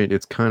this point,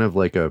 it's kind of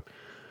like a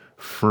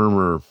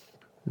firmer,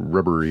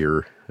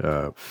 rubberier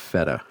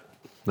feta.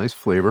 Nice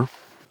flavor.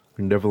 We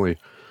can definitely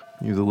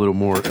use a little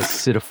more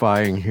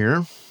acidifying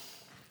here.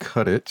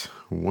 Cut it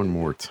one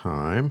more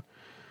time.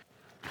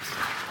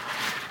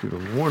 Do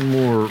one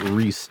more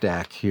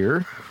restack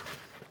here.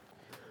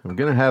 I'm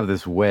going to have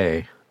this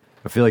whey.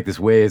 I feel like this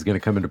whey is going to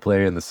come into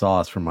play in the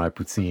sauce for my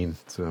poutine,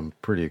 so I'm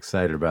pretty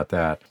excited about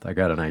that. I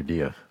got an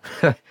idea.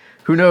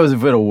 Who knows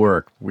if it'll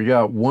work. We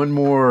got one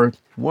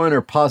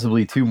or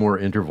possibly 2 more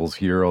intervals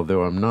here,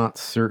 although I'm not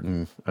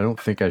certain. I don't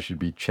think I should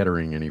be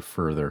cheddaring any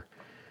further.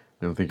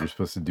 I don't think you're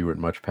supposed to do it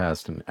much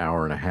past an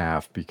hour and a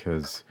half,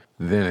 because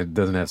then it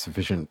doesn't have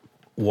sufficient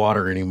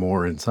water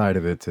anymore inside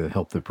of it to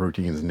help the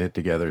proteins knit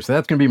together. So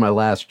that's going to be my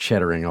last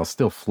cheddaring. I'll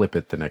still flip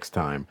it the next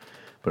time,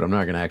 but I'm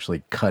not going to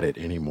actually cut it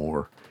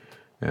anymore.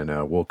 And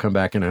we'll come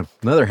back in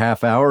another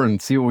half hour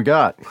and see what we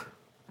got.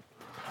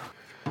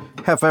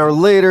 Half hour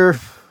later,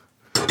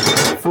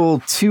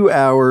 full 2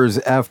 hours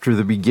after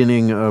the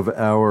beginning of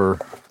our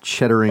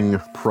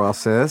cheddaring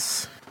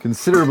process.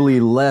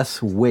 Considerably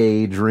less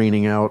whey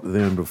draining out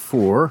than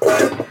before,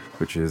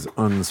 which is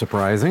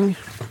unsurprising.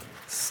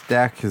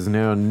 Stack is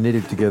now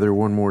knitted together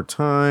one more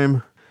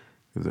time.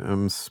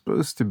 I'm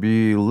supposed to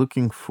be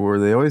looking for,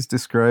 they always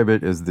describe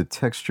it as the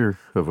texture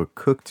of a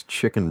cooked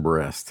chicken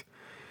breast,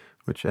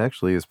 which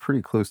actually is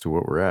pretty close to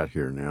what we're at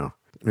here now.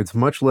 It's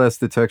much less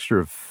the texture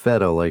of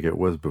feta like it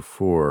was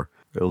before.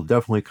 It'll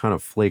definitely kind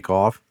of flake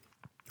off.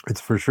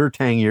 It's for sure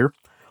tangier.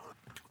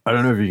 I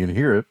don't know if you can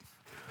hear it,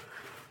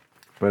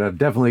 but I've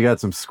definitely got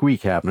some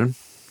squeak happening.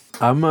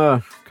 I'm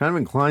kind of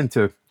inclined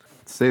to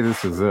say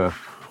this is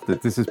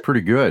that this is pretty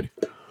good.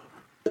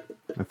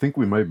 I think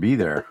we might be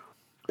there.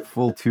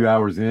 Full 2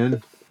 hours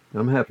in.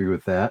 I'm happy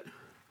with that.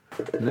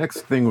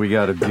 Next thing we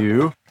got to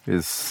do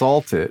is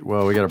salt it.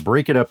 Well, we got to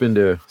break it up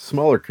into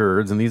smaller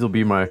curds, and these will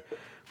be my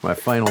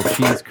final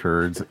cheese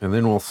curds, and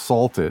then we'll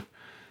salt it,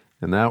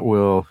 and that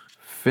will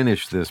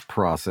finish this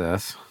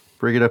process.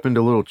 Break it up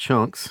into little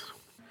chunks,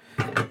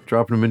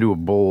 dropping them into a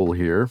bowl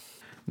here.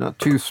 Not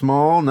too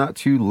small, not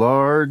too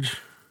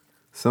large.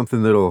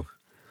 Something that'll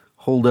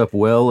hold up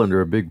well under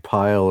a big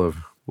pile of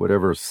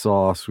whatever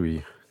sauce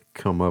we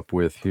come up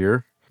with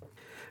here.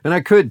 And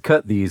I could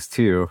cut these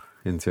too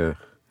into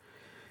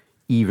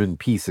even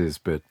pieces,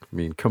 but I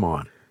mean, come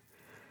on.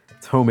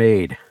 It's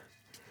homemade.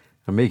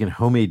 I'm making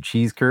homemade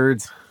cheese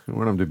curds. I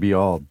want them to be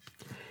all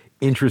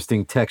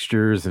interesting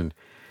textures and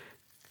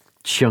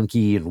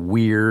chunky and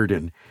weird,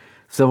 and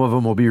some of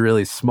them will be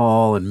really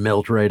small and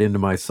melt right into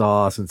my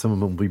sauce, and some of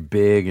them will be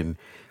big and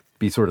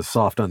be sort of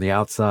soft on the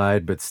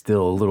outside, but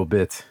still a little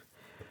bit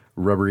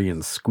rubbery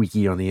and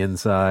squeaky on the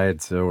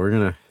inside. So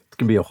it's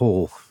gonna be a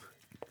whole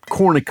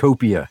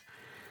cornucopia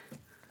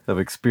of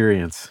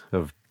experience,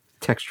 of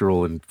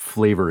textural and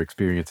flavor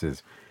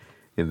experiences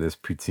in this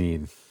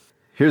poutine.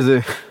 Here's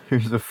a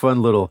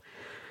fun little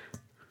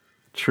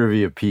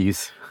trivia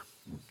piece.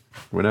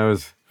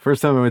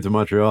 First time I went to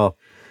Montreal,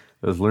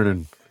 I was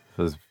learning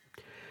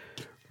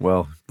 /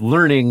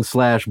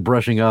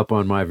 brushing up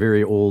on my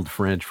very old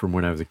French from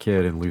when I was a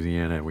kid in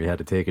Louisiana, and we had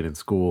to take it in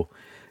school.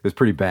 It was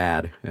pretty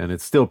bad, and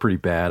it's still pretty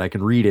bad. I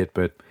can read it,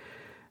 but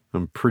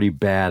I'm pretty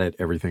bad at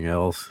everything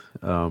else.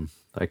 I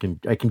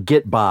can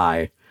get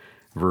by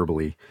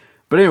verbally.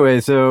 But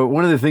anyway, so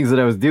one of the things that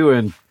I was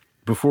doing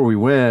before we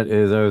went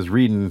is I was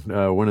reading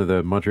one of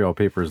the Montreal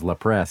papers, La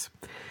Presse.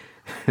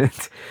 And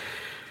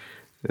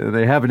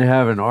they happen to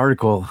have an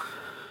article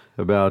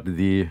about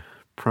the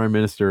Prime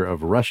Minister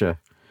of Russia.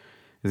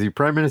 Is he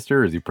Prime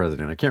Minister or is he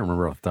President? I can't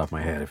remember off the top of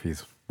my head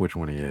which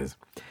one he is.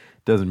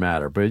 Doesn't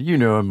matter. But you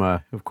know him,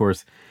 of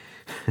course.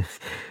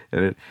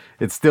 And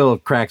it still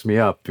cracks me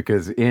up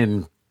because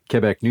in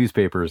Quebec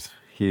newspapers,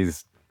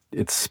 it's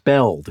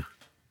spelled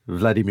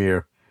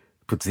Vladimir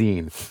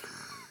Putin.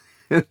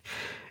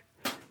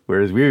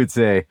 Whereas we would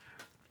say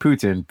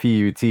Putin,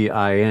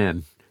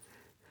 Putin.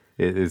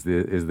 It is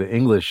the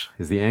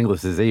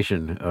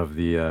anglicization of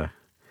the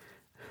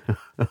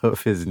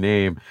of his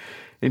name.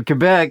 In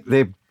Quebec,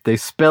 they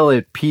spell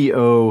it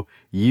Poutine.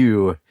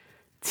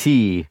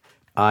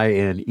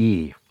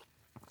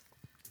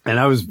 And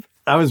I was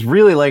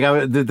really like,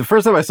 the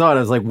first time I saw it, I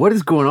was like, what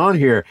is going on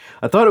here?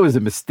 I thought it was a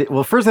mistake.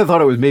 Well, first I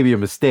thought it was maybe a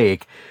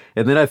mistake.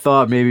 And then I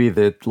thought maybe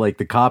that like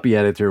the copy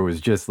editor was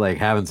just like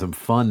having some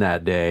fun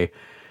that day.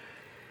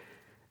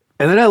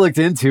 And then I looked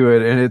into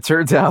it, and it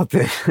turns out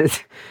that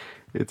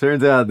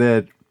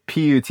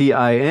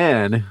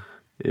Putin,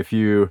 if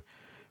you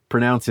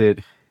pronounce it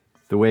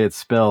the way it's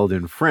spelled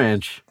in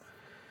French,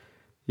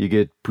 you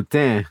get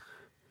putain,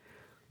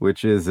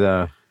 which is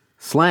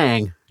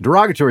slang,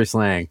 derogatory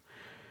slang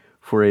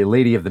for a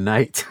lady of the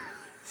night.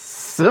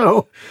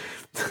 So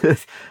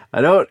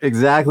I don't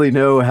exactly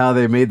know how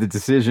they made the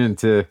decision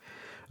to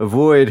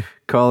avoid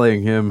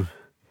calling him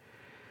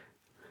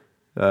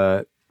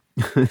Vladimir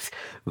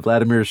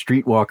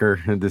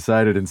Streetwalker and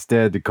decided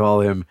instead to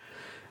call him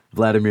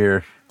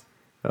Vladimir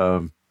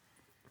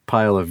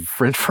pile of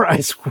French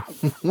fries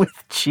with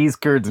cheese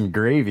curds and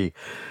gravy.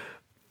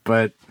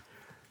 But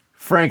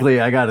frankly,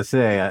 I gotta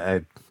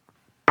say,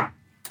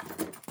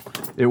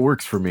 it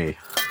works for me.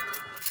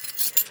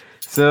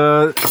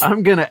 So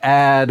I'm gonna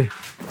add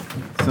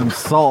some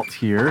salt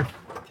here.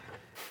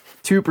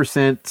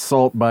 2%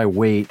 salt by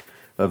weight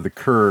of the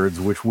curds,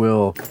 which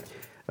will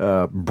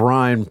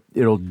brine.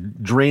 It'll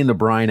drain the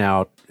brine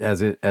out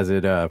as you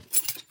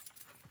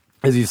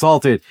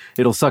salt it.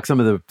 It'll suck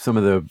some of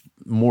the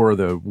more of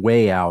the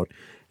whey out,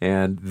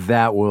 and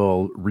that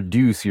will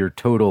reduce your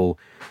total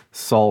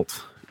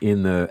salt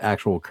in the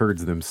actual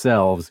curds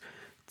themselves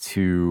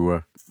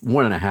to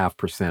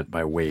 1.5%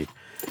 by weight.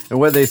 And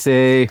what they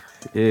say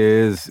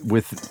is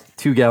with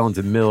 2 gallons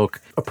of milk,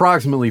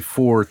 approximately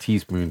 4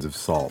 teaspoons of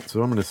salt.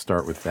 So I'm going to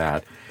start with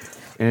that.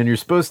 And you're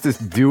supposed to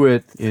do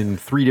it in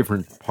 3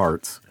 different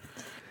parts.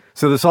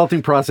 So the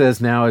salting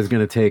process now is going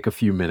to take a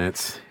few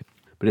minutes.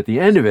 But at the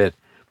end of it,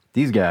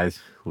 these guys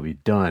will be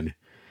done.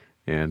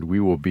 And we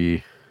will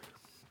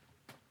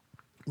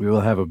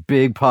have a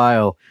big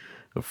pile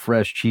of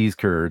fresh cheese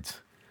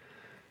curds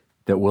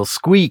that will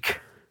squeak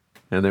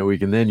and that we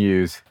can then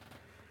use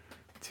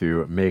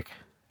to make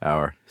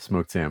our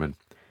smoked salmon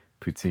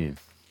poutine.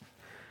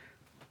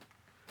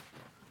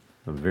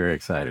 I'm very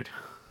excited.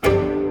 All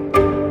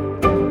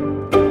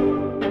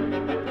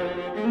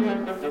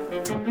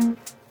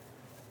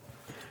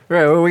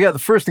right, well, we got the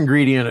first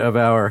ingredient of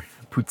our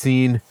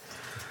poutine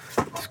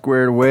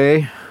squared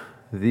away,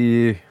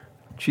 the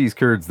cheese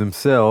curds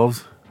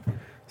themselves.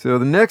 So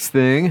the next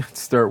thing to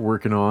start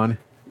working on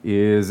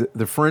is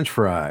the French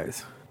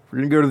fries. We're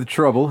going to go to the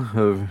trouble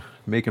of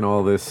making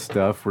all this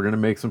stuff. We're going to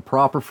make some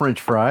proper French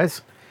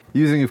fries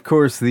using, of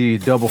course, the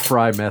double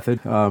fry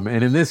method.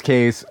 And in this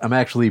case, I'm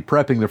actually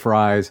prepping the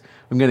fries.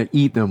 I'm going to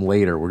eat them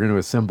later. We're going to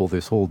assemble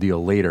this whole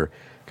deal later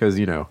because,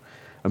 you know,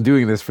 I'm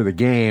doing this for the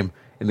game,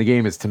 and the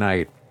game is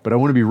tonight. But I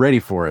want to be ready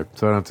for it,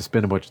 so I don't have to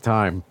spend a bunch of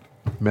time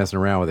messing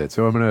around with it.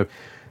 So I'm going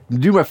to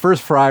do my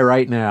first fry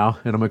right now,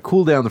 and I'm going to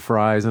cool down the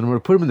fries, and I'm going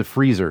to put them in the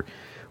freezer,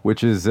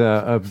 which is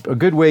a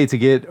good way to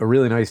get a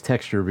really nice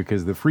texture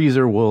because the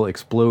freezer will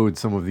explode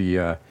some of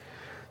the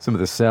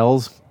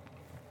cells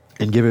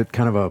and give it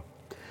kind of a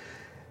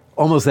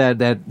almost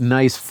that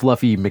nice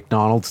fluffy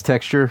McDonald's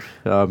texture.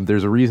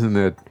 There's a reason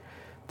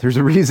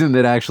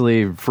that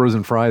actually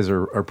frozen fries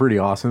are pretty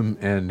awesome,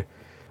 and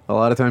a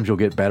lot of times you'll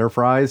get better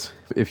fries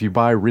if you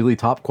buy really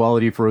top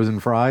quality frozen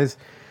fries.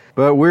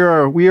 But we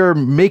are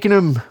making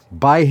them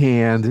by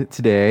hand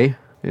today,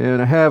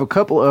 and I have a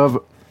couple of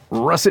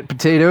russet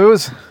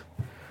potatoes,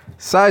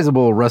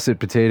 sizable russet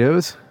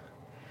potatoes,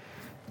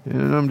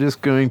 and I'm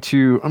going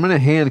to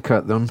hand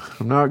cut them.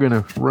 I'm not going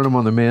to run them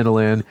on the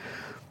mandolin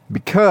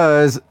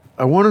because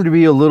I want them to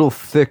be a little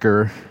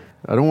thicker.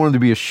 I don't want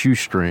them to be a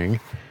shoestring,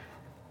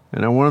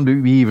 and I want them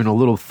to be even a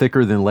little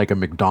thicker than like a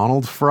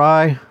McDonald's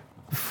fry.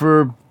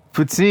 For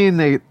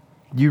poutine,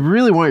 you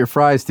really want your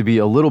fries to be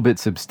a little bit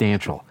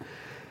substantial.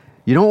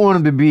 You don't want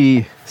them to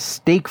be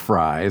steak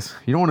fries.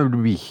 You don't want them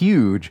to be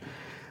huge,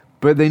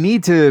 but they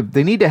need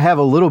to have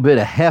a little bit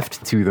of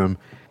heft to them.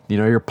 You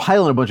know, you're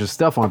piling a bunch of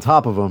stuff on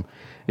top of them,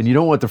 and you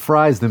don't want the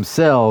fries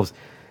themselves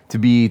to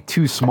be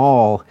too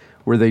small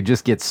where they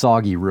just get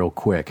soggy real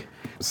quick.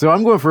 So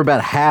I'm going for about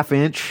a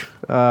half-inch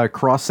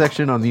cross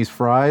section on these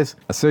fries.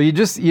 So you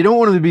don't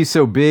want them to be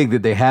so big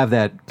that they have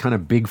that kind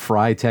of big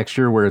fry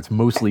texture where it's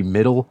mostly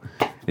middle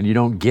and you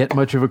don't get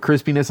much of a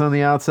crispiness on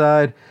the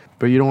outside,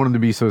 but you don't want them to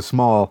be so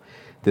small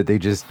that they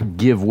just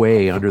give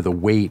way under the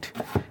weight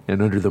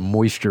and under the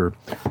moisture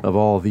of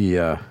all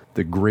the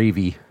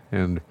gravy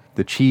and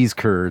the cheese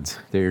curds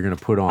that you're going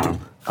to put on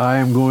them. I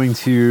am going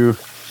to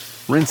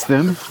rinse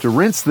them, to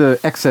rinse the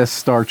excess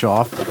starch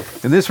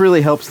off. And this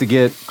really helps to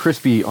get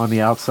crispy on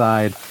the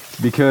outside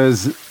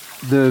because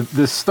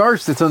the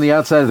starch that's on the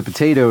outside of the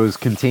potatoes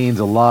contains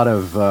a lot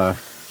of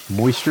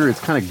moisture. It's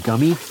kind of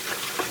gummy.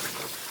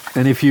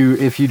 And if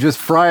you just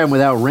fry them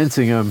without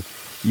rinsing them,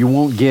 you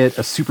won't get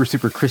a super,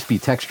 super crispy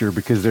texture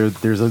because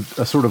there's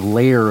a sort of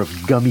layer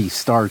of gummy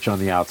starch on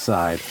the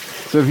outside.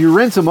 So if you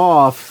rinse them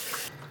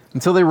off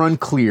until they run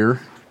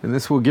clear, and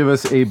this will give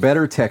us a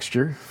better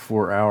texture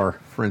for our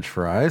French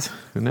fries.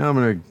 And now I'm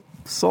going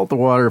to salt the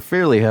water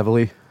fairly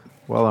heavily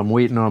while I'm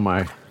waiting on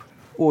my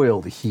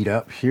oil to heat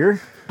up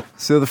here.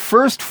 So the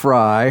first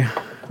fry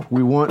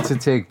we want to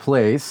take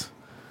place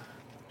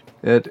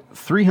at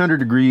 300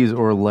 degrees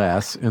or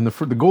less. And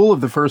the goal of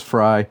the first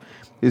fry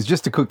is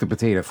just to cook the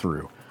potato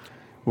through.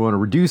 We want to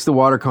reduce the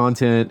water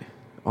content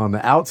on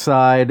the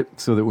outside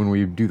so that when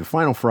we do the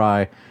final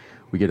fry,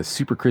 we get a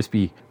super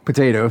crispy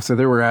potato. So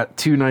there we're at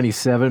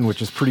 297, which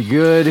is pretty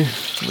good.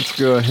 Let's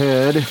go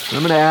ahead. I'm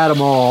going to add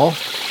them all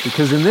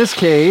because in this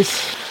case,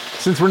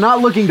 since we're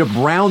not looking to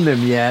brown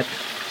them yet,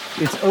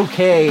 it's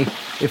okay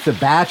if the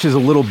batch is a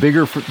little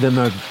bigger than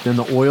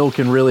the oil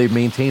can really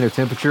maintain a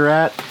temperature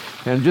at,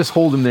 and just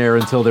hold them there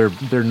until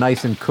they're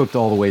nice and cooked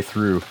all the way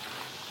through.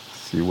 Let's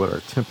see what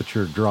our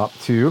temperature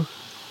dropped to.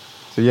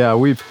 So yeah,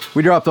 we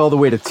dropped all the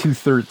way to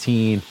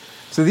 213.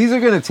 So these are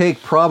going to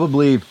take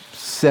probably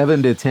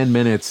 7 to 10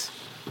 minutes.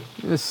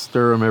 Just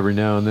stir them every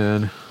now and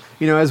then.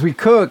 You know, as we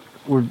cook,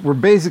 we're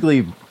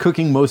basically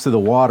cooking most of the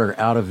water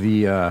out of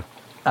the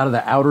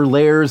outer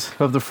layers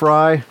of the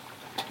fry,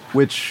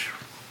 which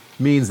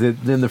means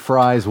that then the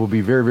fries will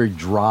be very, very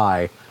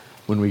dry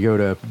when we go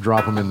to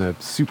drop them in the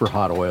super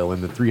hot oil,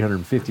 in the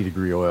 350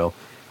 degree oil,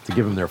 to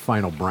give them their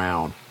final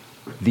brown.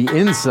 The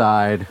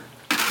inside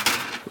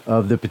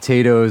of the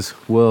potatoes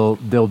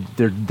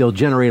they'll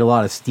generate a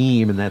lot of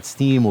steam, and that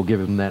steam will give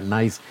them that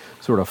nice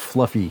sort of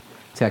fluffy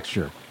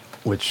texture,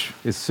 which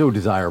is so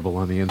desirable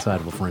on the inside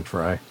of a French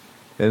fry.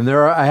 And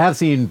I have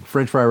seen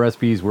French fry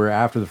recipes where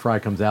after the fry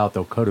comes out,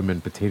 they'll coat them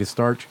in potato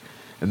starch,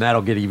 and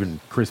that'll get even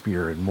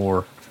crispier and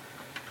more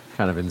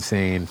kind of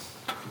insane,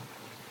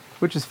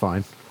 which is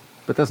fine.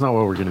 But that's not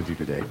what we're going to do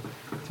today.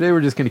 Today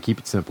we're just going to keep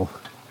it simple.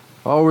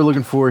 All we're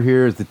looking for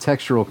here is the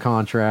textural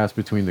contrast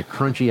between the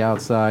crunchy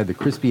outside, the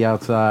crispy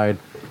outside,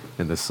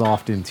 and the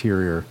soft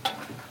interior.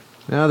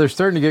 Now they're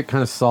starting to get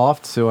kind of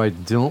soft, so I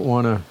don't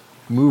want to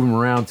move them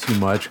around too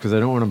much because I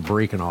don't want them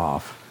breaking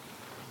off.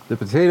 The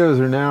potatoes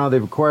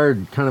they've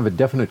acquired kind of a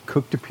definite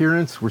cooked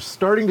appearance. We're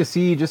starting to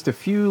see just a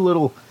few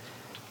little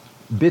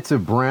bits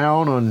of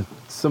brown on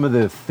some of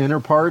the thinner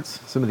parts,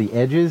 some of the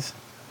edges.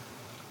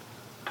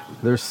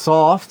 They're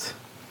soft,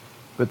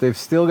 but they've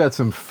still got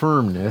some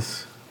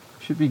firmness.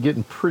 Should be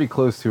getting pretty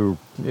close to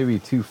maybe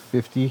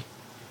 250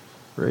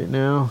 right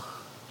now.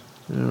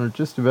 We're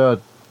just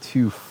about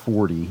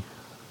 240.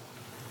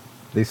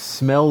 They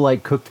smell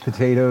like cooked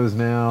potatoes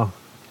now.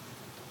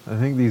 I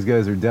think these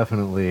guys are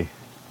definitely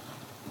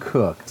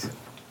cooked.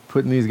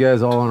 Putting these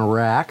guys all on a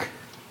rack.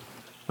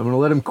 I'm going to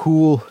let them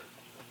cool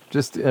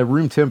just at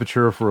room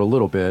temperature for a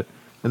little bit.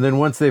 And then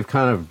once they've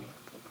kind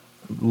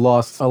of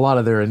lost a lot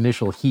of their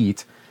initial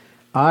heat,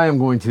 I am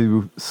going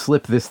to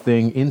slip this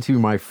thing into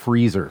my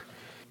freezer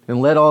and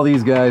let all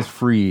these guys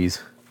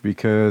freeze,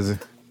 because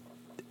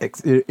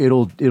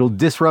it'll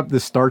disrupt the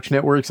starch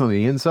networks on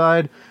the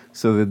inside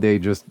so that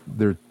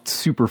they're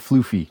super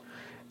floofy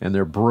and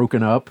they're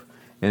broken up,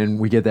 and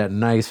we get that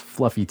nice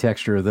fluffy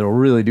texture that'll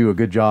really do a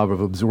good job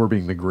of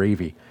absorbing the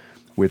gravy,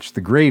 which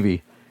the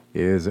gravy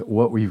is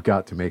what we've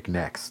got to make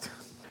next.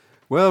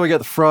 Well, we got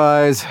the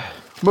fries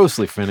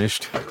mostly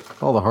finished.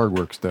 All the hard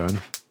work's done.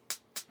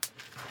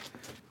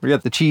 We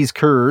got the cheese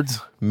curds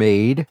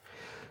made.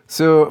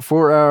 So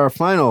for our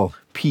final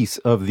piece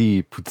of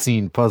the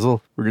poutine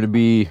puzzle, we're going to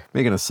be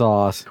making a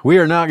sauce. We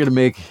are not going to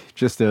make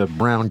just a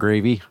brown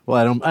gravy. Well,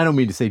 I don't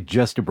mean to say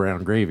just a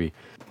brown gravy.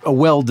 A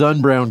well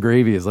done brown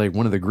gravy is like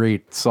one of the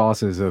great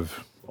sauces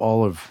of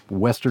all of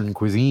Western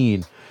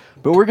cuisine.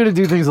 But we're going to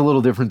do things a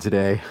little different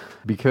today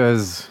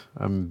because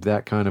I'm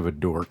that kind of a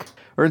dork.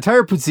 Our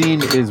entire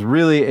poutine is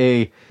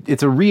really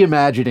it's a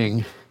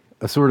reimagining,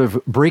 a sort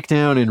of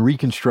breakdown and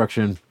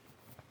reconstruction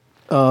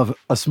of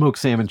a smoked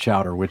salmon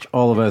chowder, which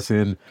all of us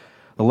in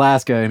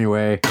Alaska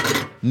anyway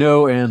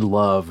know and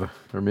love.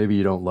 Or maybe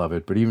you don't love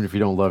it, but even if you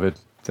don't love it,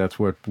 that's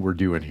what we're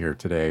doing here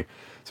today.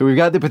 So we've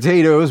got the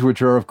potatoes,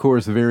 which are of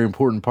course a very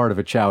important part of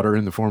a chowder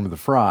in the form of the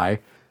fry.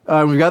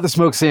 We've got the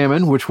smoked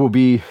salmon, which will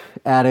be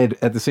added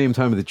at the same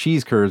time with the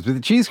cheese curds. But the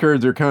cheese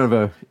curds are kind of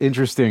a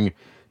interesting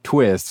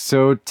twist.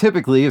 So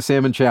typically a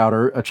salmon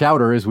chowder, a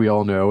chowder as we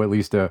all know, at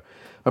least a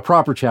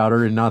proper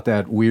chowder and not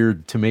that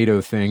weird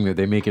tomato thing that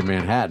they make in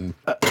Manhattan.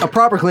 A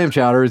proper clam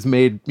chowder is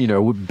made,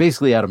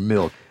 basically out of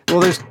milk. Well,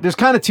 there's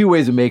kind of two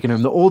ways of making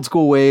them. The old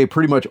school way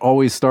pretty much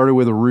always started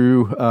with a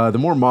roux. The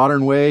more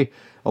modern way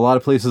a lot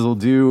of places will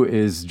do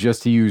is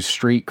just to use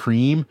straight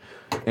cream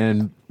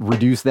and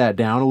reduce that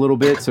down a little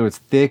bit so it's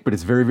thick, but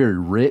it's very, very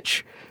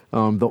rich.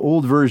 The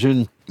old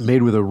version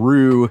made with a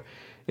roux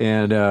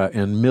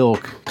and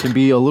milk can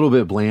be a little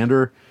bit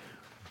blander,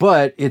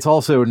 but it's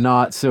also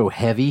not so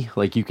heavy.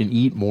 Like you can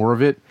eat more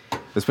of it,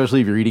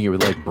 especially if you're eating it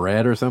with like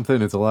bread or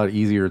something. It's a lot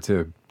easier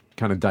to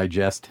kind of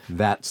digest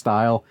that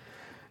style,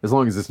 as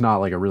long as it's not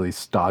like a really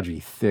stodgy,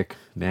 thick,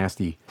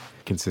 nasty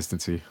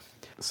consistency.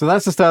 So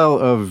that's the style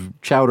of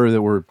chowder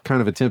that we're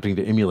kind of attempting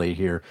to emulate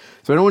here.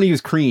 So I don't want to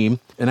use cream,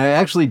 and I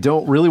actually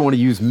don't really want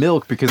to use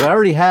milk because I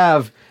already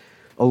have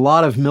a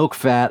lot of milk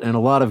fat and a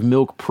lot of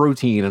milk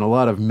protein and a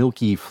lot of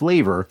milky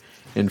flavor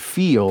and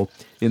feel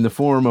in the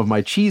form of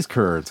my cheese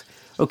curds.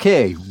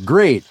 Okay,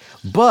 great,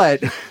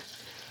 but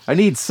I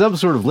need some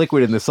sort of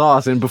liquid in the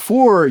sauce. And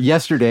before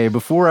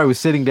I was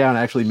sitting down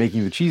actually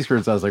making the cheese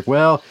curds, I was like,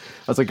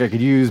 I could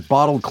use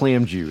bottled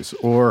clam juice,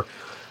 or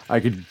I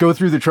could go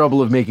through the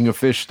trouble of making a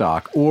fish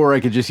stock, or I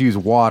could just use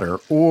water,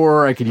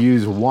 or I could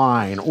use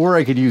wine, or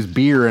I could use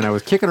beer. And I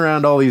was kicking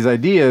around all these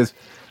ideas.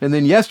 And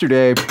then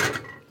yesterday,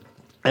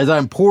 as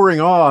I'm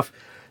pouring off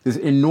this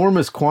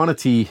enormous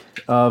quantity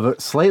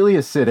of slightly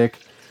acidic,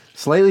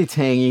 slightly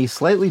tangy,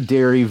 slightly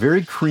dairy,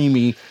 very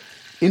creamy,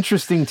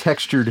 interesting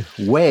textured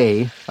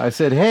whey, I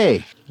said,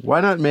 hey, why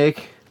not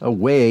make a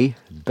whey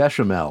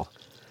bechamel?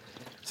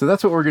 So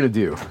that's what we're going to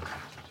do.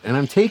 And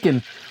I'm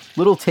taking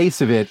little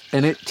tastes of it,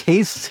 and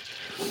it's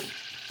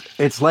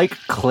like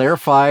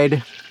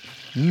clarified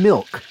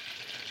milk.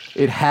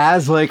 It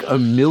has like a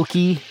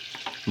milky,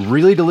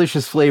 really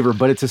delicious flavor,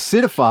 but it's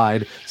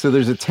acidified, so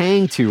there's a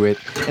tang to it,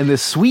 and the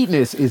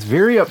sweetness is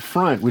very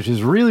upfront, which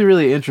is really,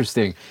 really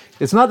interesting.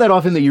 It's not that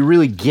often that you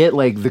really get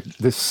like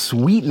the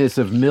sweetness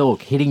of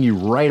milk hitting you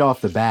right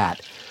off the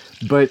bat,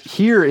 but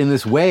here in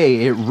this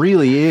way, it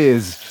really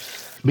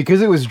is,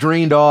 because it was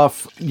drained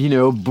off,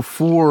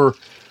 before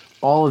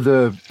all of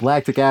the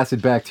lactic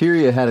acid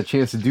bacteria had a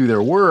chance to do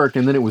their work,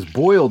 and then it was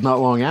boiled not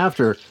long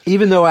after.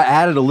 Even though I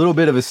added a little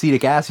bit of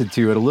acetic acid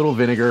to it, a little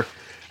vinegar,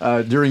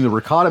 during the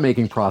ricotta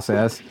making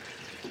process,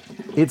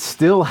 it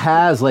still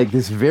has like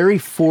this very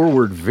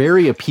forward,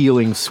 very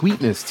appealing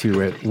sweetness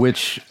to it,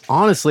 which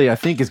honestly I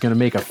think is going to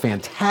make a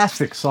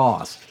fantastic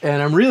sauce.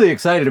 And I'm really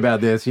excited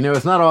about this.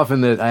 It's not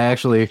often that I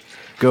actually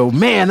go,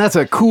 man, that's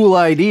a cool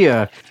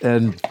idea,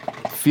 and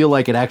feel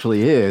like it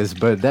actually is,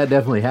 but that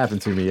definitely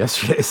happened to me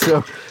yesterday.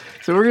 So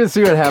we're going to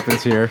see what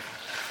happens here.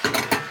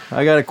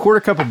 I got a quarter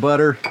cup of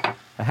butter,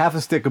 a half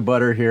a stick of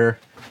butter here.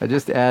 I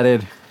just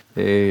added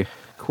a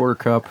quarter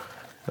cup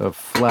of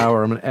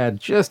flour. I'm going to add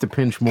just a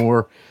pinch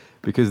more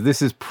because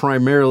this is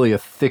primarily a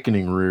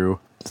thickening roux.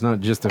 It's not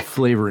just a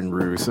flavoring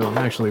roux. So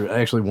I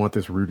actually want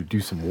this roux to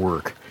do some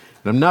work.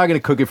 And I'm not going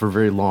to cook it for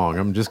very long.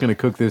 I'm just going to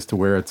cook this to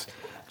where it's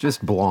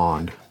just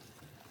blonde.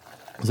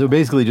 So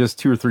basically just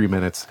 2 or 3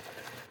 minutes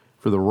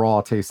for the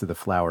raw taste of the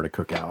flour to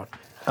cook out.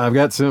 I've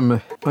got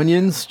some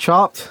onions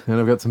chopped, and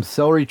I've got some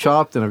celery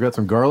chopped, and I've got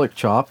some garlic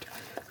chopped,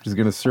 which is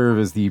going to serve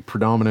as the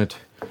predominant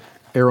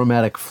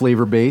aromatic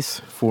flavor base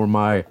for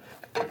my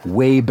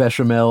whey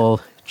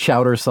bechamel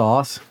chowder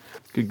sauce.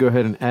 Could go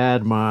ahead and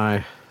add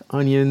my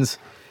onions.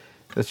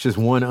 That's just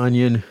 1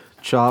 onion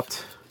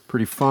chopped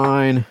pretty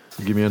fine.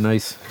 So give me a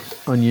nice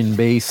onion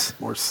base.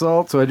 More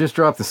salt. So I just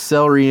dropped the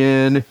celery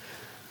in.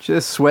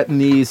 Just sweating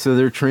these so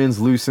they're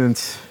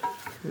translucent.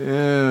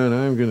 And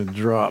I'm going to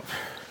drop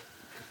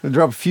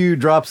a few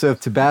drops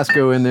of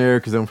Tabasco in there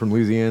because I'm from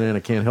Louisiana and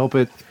I can't help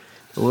it.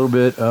 A little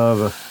bit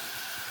of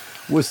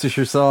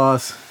Worcestershire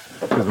sauce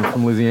because I'm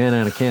from Louisiana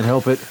and I can't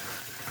help it.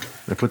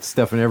 I put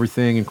stuff in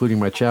everything, including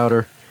my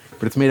chowder.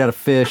 But it's made out of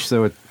fish,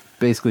 so it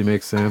basically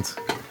makes sense.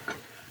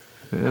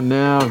 And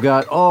now I've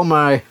got all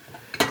my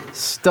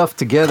stuff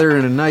together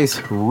in a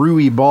nice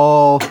roux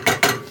ball.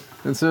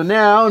 And so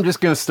now I'm just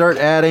going to start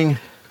adding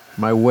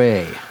my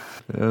whey.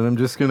 And I'm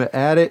just going to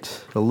add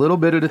it a little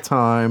bit at a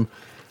time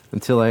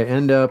until I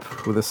end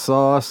up with a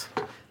sauce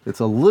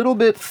that's a little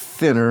bit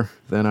thinner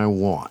than I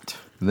want.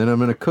 And then I'm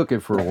going to cook it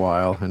for a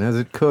while. And as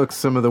it cooks,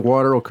 some of the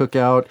water will cook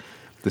out.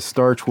 The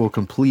starch will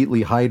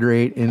completely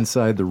hydrate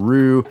inside the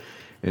roux.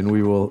 And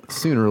we will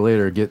sooner or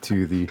later get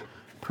to the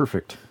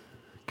perfect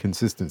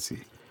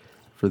consistency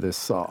for this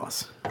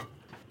sauce.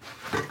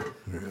 All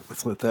right,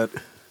 let's let that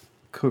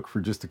cook for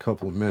just a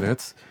couple of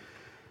minutes.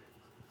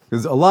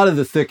 Because a lot of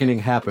the thickening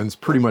happens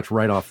pretty much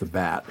right off the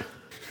bat.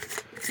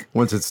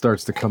 Once it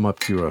starts to come up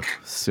to a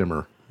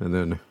simmer, and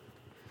then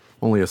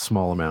only a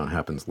small amount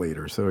happens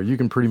later. So you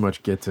can pretty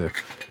much get to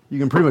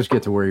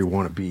where you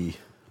want to be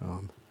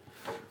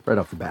right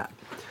off the bat.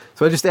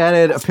 So I just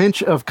added a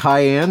pinch of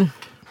cayenne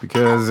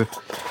because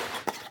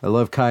I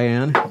love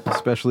cayenne,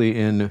 especially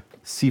in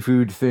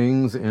seafood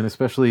things, and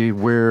especially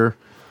where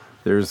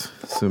there's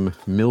some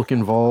milk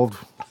involved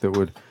that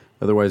would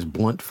otherwise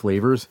blunt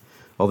flavors.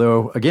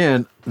 Although,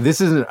 again,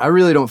 I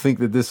really don't think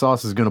that this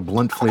sauce is going to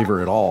blunt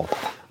flavor at all.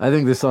 I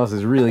think this sauce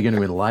is really going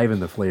to enliven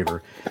the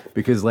flavor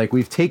because, like,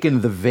 we've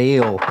taken the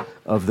veil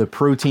of the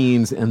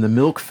proteins and the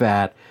milk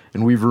fat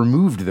and we've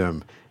removed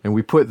them and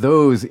we put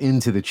those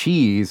into the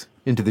cheese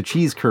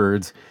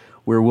curds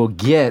where we'll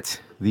get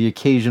the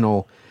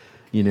occasional,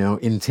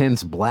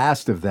 intense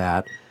blast of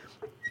that.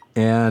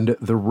 And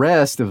the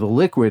rest of the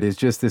liquid is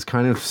just this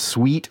kind of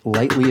sweet,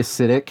 lightly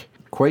acidic,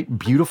 quite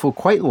beautiful,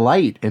 quite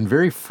light, and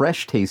very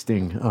fresh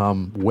tasting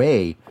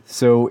whey.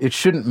 So it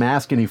shouldn't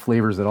mask any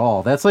flavors at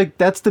all. That's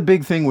the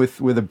big thing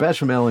with a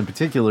bechamel in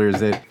particular, is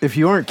that if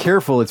you aren't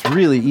careful, it's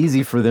really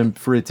easy for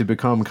it to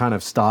become kind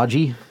of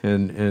stodgy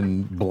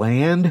and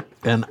bland.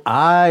 And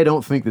I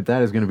don't think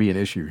that is going to be an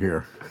issue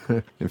here.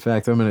 In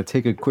fact, I'm going to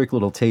take a quick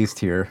little taste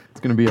here. It's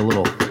going to be a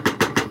little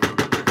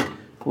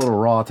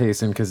raw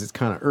tasting because it's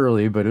kind of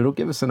early, but it'll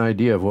give us an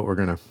idea of what we're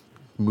going to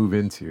move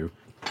into.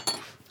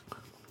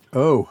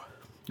 Ooh,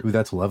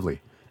 that's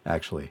lovely,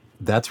 actually.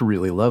 That's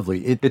really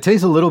lovely. It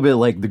tastes a little bit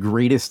like the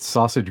greatest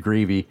sausage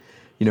gravy,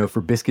 for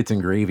biscuits and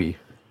gravy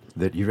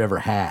that you've ever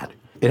had.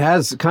 It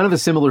has kind of a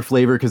similar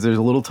flavor because there's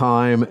a little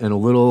thyme and a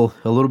little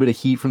bit of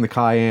heat from the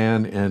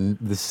cayenne and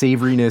the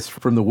savoriness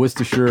from the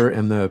Worcestershire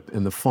and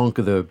the funk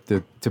of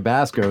the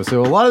Tabasco.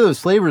 So a lot of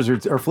those flavors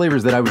are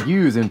flavors that I would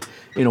use in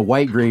a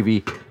white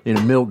gravy, in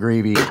a milk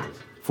gravy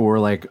for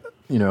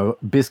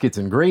biscuits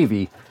and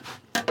gravy.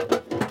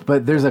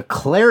 But there's a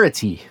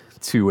clarity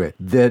to it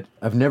that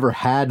I've never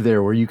had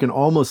there, where you can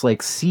almost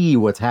see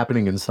what's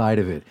happening inside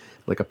of it,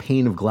 like a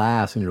pane of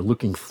glass, and you're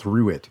looking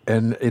through it.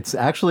 And it's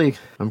actually,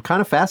 I'm kind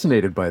of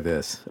fascinated by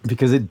this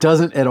because it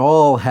doesn't at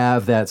all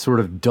have that sort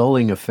of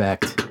dulling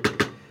effect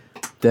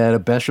that a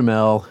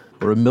bechamel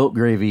or a milk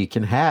gravy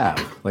can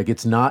have.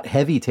 It's not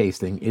heavy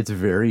tasting.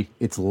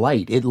 It's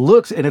light. It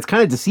looks, and it's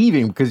kind of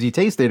deceiving because you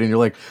taste it and you're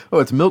like, oh,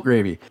 it's milk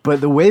gravy. But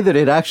the way that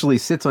it actually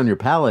sits on your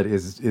palate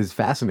is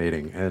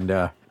fascinating.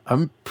 And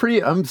I'm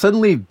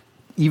suddenly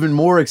even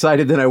more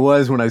excited than I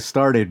was when I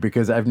started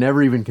because I've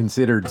never even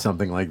considered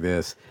something like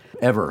this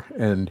ever.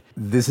 And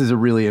this is a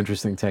really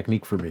interesting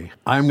technique for me.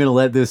 I'm going to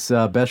let this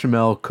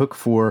bechamel cook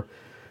for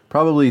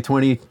probably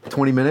 20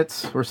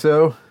 minutes or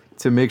so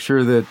to make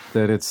sure that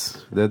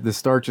the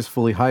starch is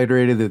fully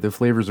hydrated, that the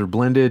flavors are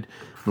blended.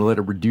 I'm going to let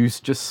it reduce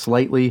just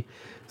slightly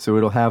so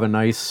it'll have a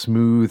nice,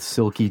 smooth,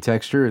 silky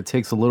texture. It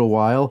takes a little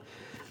while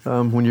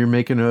when you're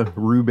making a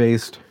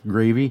roux-based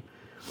gravy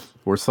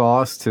or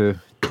sauce to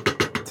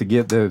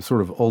get the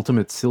sort of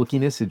ultimate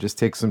silkiness. It just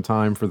takes some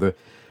time for the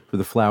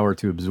flour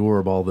to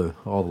absorb all the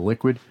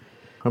liquid.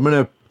 I'm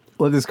gonna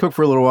let this cook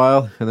for a little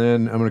while, and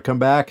then I'm gonna come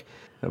back.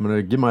 I'm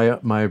gonna give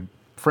my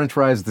French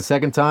fries the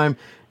second time,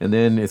 and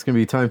then it's gonna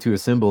be time to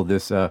assemble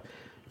this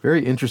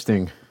very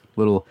interesting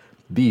little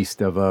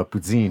beast of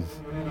poutine.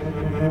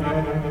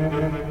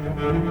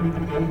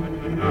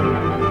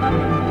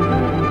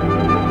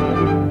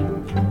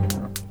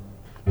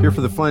 Here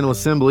for the final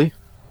assembly.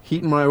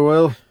 Heating my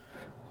oil.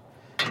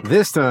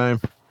 This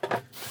time,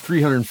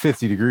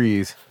 350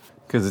 degrees,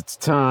 because it's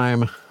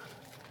time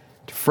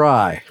to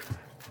fry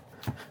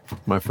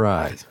my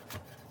fries.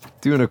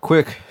 Doing a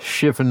quick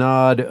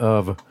chiffonade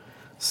of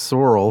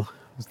sorrel.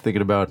 I was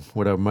thinking about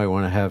what I might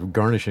want to have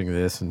garnishing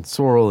this, and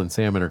sorrel and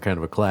salmon are kind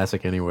of a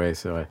classic anyway,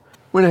 so I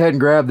went ahead and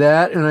grabbed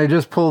that, and I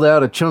just pulled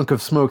out a chunk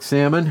of smoked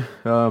salmon.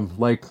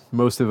 Like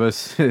most of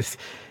us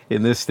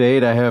in this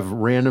state, I have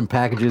random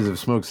packages of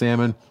smoked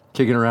salmon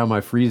kicking around my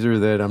freezer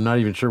that I'm not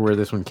even sure where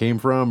this one came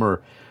from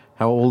or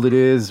how old it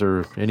is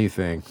or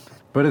anything.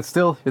 But it's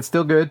still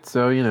good,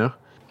 so, you know,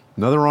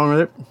 nothing wrong with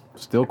it.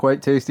 Still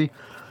quite tasty.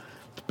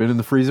 It's been in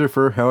the freezer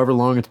for however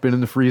long it's been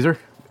in the freezer.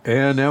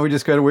 And now we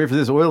just got to wait for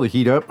this oil to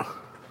heat up,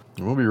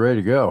 and we'll be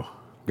ready to go.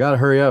 Got to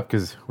hurry up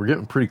because we're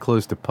getting pretty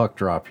close to puck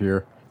drop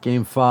here.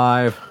 Game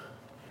 5,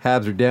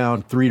 Habs are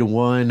down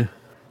 3-1.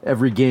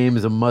 Every game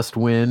is a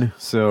must-win,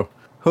 so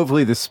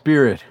hopefully the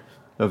spirit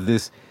of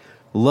this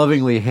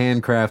lovingly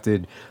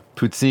handcrafted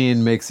poutine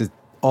makes it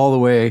all the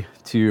way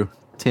to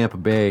Tampa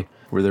Bay,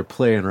 where they're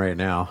playing right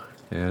now,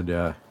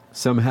 and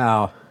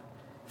somehow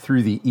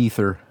through the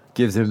ether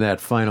gives them that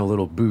final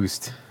little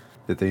boost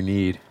that they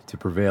need to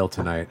prevail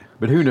tonight.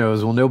 But who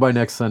knows? We'll know by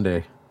next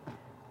Sunday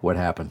what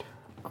happened.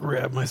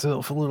 Grab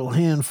myself a little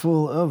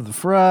handful of the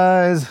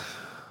fries.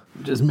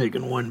 I'm just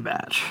making one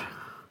batch.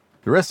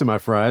 The rest of my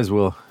fries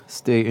will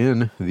stay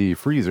in the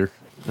freezer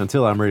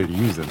until I'm ready to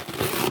use them.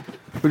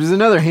 Which is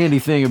another handy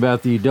thing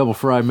about the double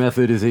fry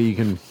method, is that you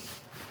can,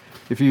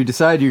 if you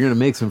decide you're going to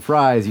make some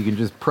fries, you can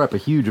just prep a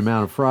huge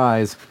amount of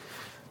fries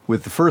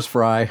with the first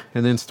fry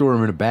and then store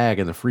them in a bag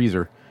in the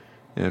freezer.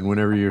 And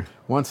whenever you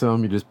want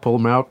some, you just pull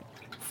them out,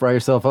 fry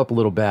yourself up a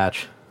little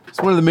batch. It's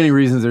one of the many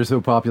reasons they're so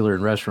popular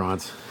in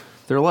restaurants.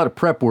 They're a lot of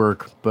prep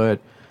work, but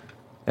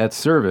at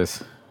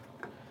service,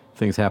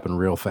 things happen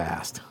real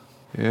fast.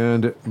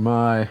 And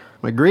my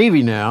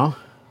gravy now,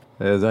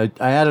 as I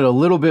added a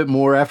little bit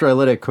more, after I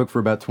let it cook for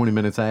about 20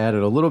 minutes, I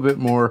added a little bit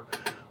more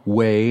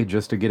whey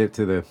just to get it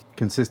to the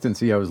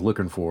consistency I was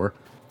looking for.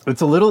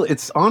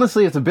 It's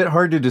honestly a bit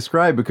hard to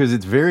describe because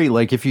it's very,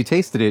 like, if you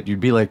tasted it, you'd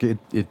be like,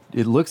 it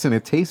looks and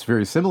it tastes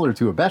very similar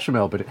to a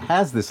bechamel, but it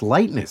has this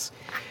lightness.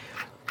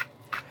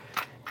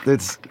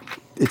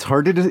 It's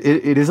hard to,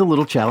 it is a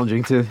little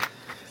challenging to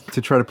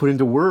try to put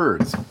into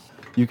words.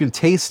 You can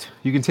taste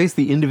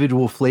the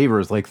individual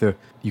flavors,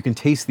 you can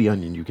taste the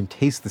onion, you can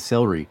taste the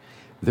celery.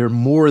 They're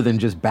more than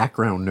just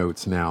background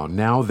notes now.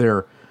 Now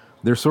they're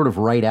sort of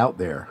right out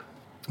there.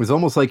 It's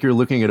almost like you're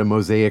looking at a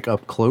mosaic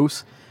up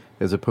close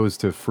as opposed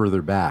to further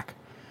back.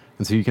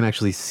 And so you can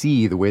actually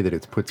see the way that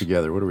it's put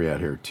together. What are we at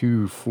here?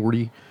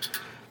 240.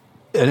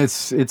 And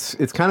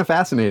it's kind of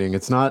fascinating.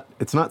 It's not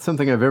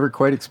something I've ever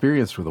quite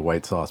experienced with a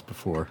white sauce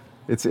before.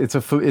 It's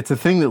a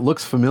thing that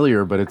looks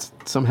familiar, but it's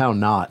somehow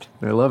not.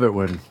 And I love it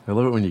when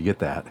you get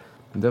that.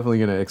 I'm definitely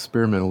going to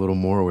experiment a little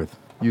more with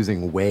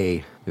using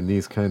whey in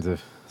these kinds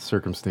of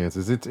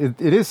circumstances. It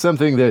is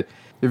something that,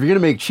 if you're going to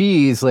make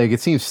cheese, like,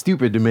 it seems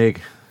stupid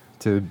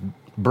to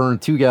burn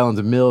 2 gallons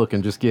of milk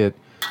and just get,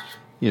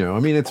 you know,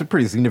 I mean, it's a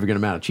pretty significant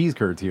amount of cheese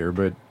curds here,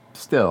 but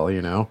still,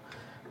 you know,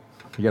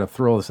 you got to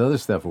throw all this other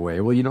stuff away.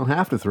 Well, you don't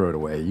have to throw it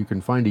away. You can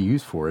find a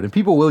use for it. And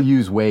people will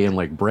use whey in,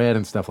 like, bread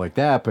and stuff like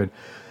that, but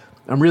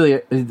I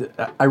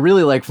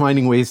really like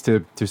finding ways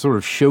to sort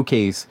of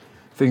showcase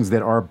things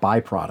that are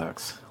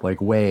byproducts. Like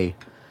whey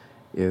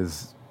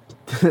is,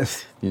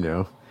 you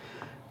know,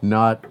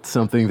 not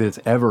something that's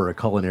ever a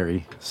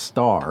culinary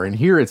star. And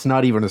here it's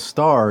not even a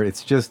star.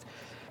 It's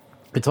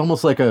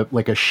almost like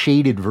a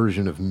shaded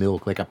version of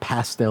milk, like a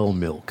pastel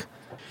milk.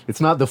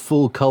 It's not the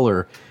full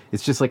color.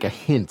 It's just like a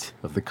hint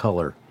of the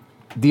color.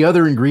 The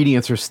other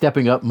ingredients are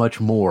stepping up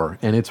much more,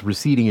 and it's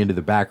receding into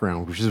the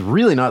background, which is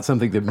really not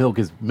something that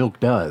milk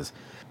does.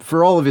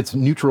 For all of its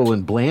neutral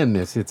and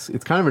blandness, it's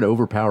kind of an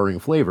overpowering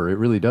flavor. It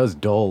really does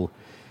dull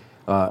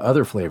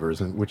other flavors,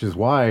 and which is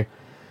why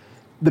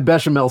the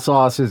bechamel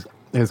sauce has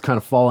kind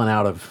of fallen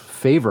out of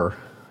favor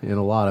in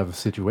a lot of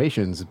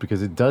situations,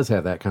 because it does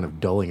have that kind of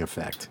dulling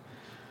effect.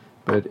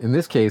 But in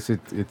this case,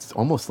 it's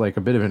almost like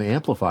a bit of an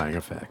amplifying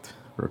effect,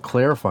 or a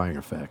clarifying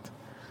effect.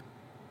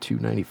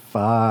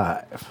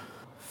 295.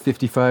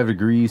 55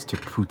 degrees to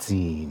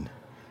poutine.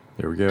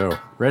 There we go.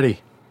 Ready.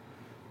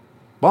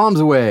 Bombs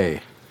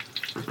away.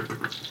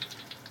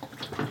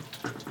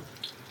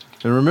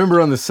 And remember,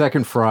 on the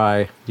second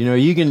fry, you know,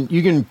 you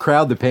can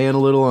crowd the pan a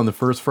little on the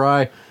first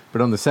fry,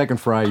 but on the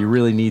second fry, you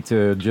really need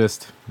to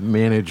just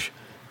manage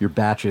your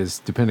batches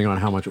depending on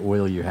how much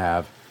oil you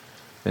have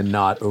and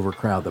not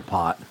overcrowd the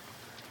pot,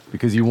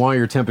 because you want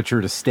your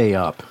temperature to stay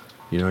up.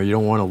 You know, you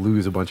don't want to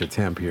lose a bunch of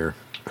temp here.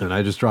 And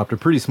I just dropped a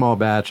pretty small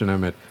batch, and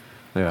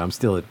I'm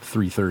still at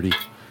 330,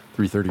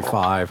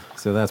 335,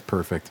 so that's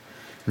perfect.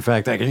 In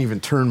fact, I can even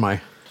turn my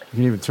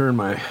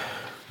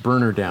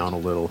burner down a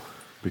little,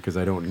 because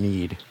I don't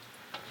need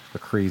a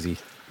crazy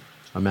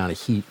amount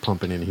of heat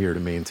pumping in here to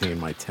maintain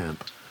my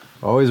temp.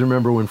 Always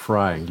remember, when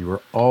frying, you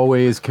are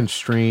always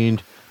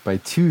constrained by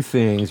two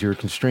things. You're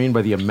constrained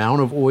by the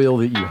amount of oil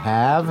that you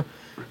have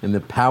and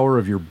the power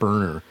of your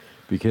burner.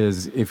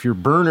 Because if your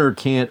burner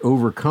can't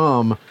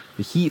overcome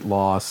the heat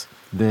loss,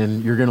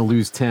 then you're going to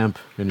lose temp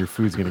and your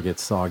food's going to get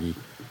soggy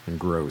and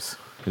gross.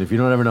 And if you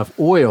don't have enough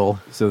oil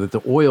so that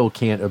the oil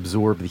can't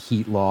absorb the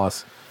heat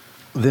loss,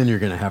 then you're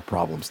going to have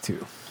problems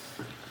too.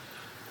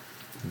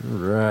 All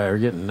right, we're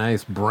getting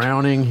nice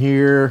browning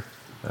here.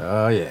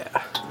 Oh,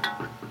 yeah.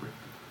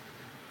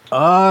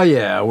 Oh,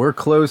 yeah, we're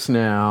close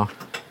now.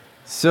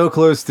 So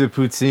close to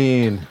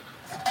poutine.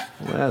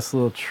 Last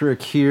little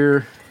trick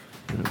here.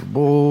 In a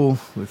bowl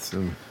with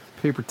some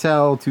paper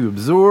towel to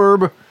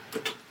absorb.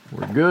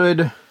 We're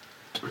good.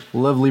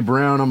 Lovely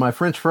brown on my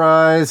French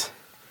fries.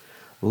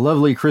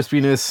 Lovely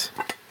crispiness.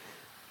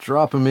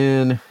 Drop them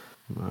in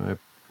my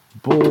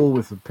bowl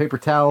with a paper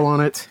towel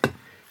on it.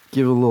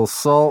 Give it a little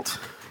salt.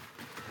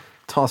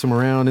 Toss them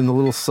around in the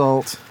little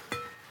salt.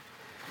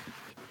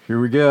 Here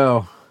we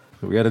go.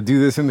 We got to do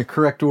this in the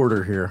correct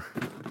order here.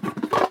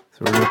 So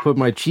we're going to put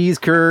my cheese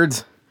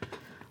curds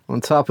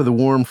on top of the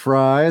warm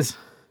fries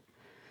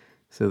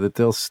so that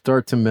they'll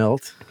start to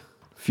melt.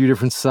 A few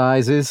different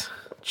sizes,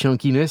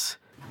 chunkiness.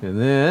 And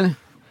then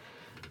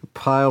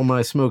pile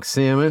my smoked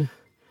salmon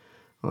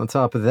on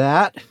top of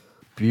that.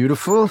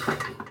 Beautiful.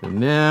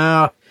 And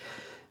now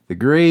the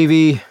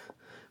gravy,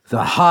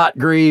 the hot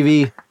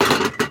gravy,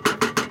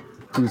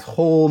 whose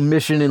whole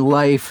mission in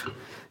life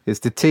is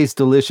to taste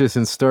delicious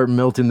and start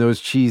melting those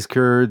cheese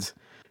curds.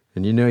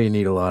 And you know you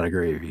need a lot of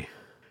gravy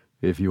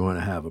if you want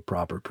to have a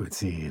proper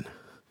poutine.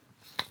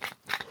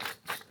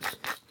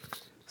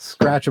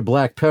 Scratch of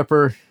black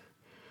pepper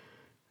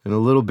and a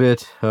little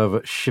bit of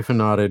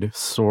chiffonaded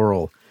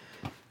sorrel.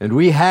 And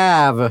we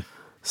have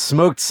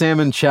smoked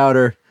salmon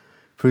chowder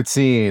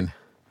poutine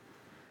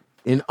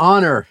in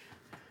honor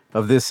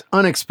of this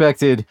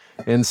unexpected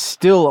and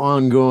still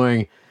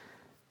ongoing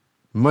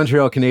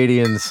Montreal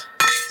Canadiens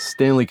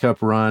Stanley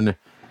Cup run.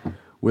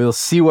 We'll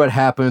see what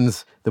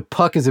happens. The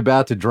puck is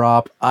about to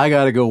drop. I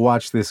got to go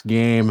watch this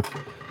game.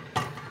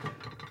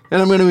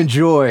 And I'm going to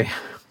enjoy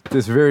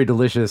this very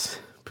delicious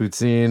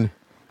poutine.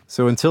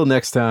 So until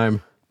next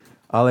time,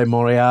 Allez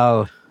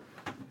Montréal.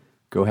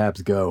 Go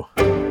Habs, go.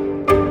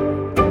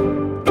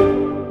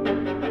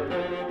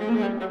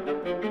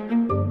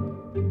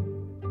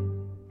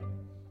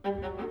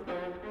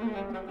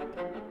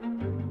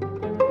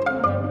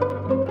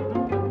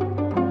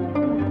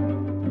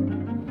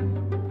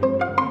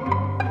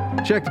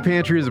 Check the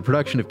Pantry is a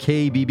production of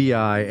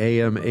KBBI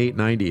AM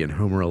 890 in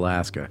Homer,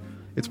 Alaska.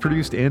 It's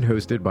produced and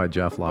hosted by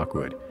Jeff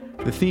Lockwood.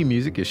 The theme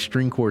music is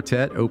String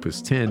Quartet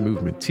Opus 10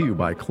 Movement 2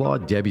 by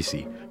Claude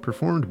Debussy,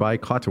 performed by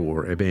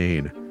Quatuor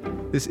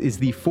Ebain. This is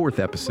the 4th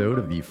episode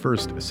of the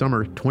first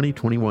summer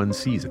 2021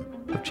 season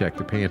of Check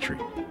the Pantry.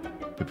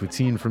 The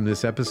poutine from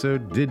this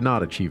episode did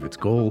not achieve its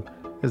goal,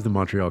 as the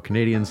Montreal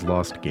Canadiens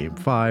lost Game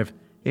 5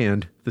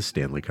 and the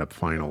Stanley Cup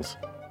Finals.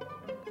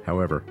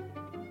 However,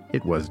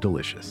 it was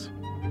delicious.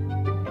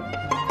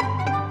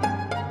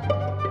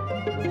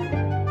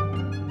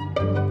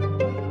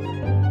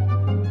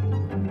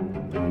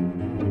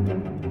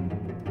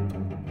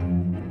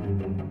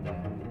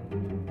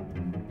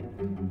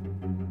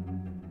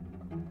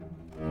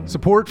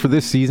 Support for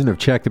this season of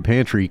Check the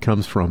Pantry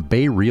comes from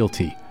Bay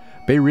Realty.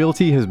 Bay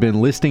Realty has been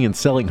listing and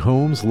selling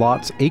homes,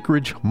 lots,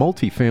 acreage,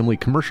 multifamily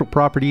commercial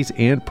properties,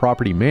 and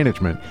property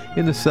management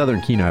in the southern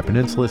Kenai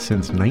Peninsula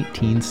since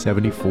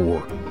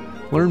 1974.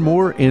 Learn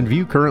more and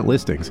view current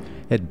listings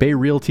at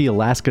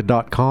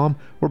bayrealtyalaska.com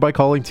or by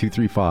calling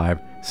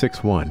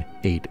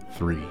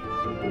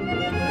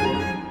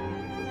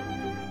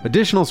 235-6183.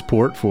 Additional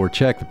support for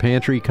Check the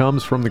Pantry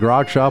comes from the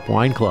Grog Shop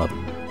Wine Club,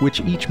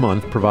 which each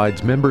month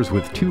provides members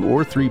with 2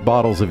 or 3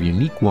 bottles of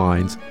unique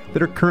wines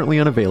that are currently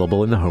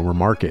unavailable in the Homer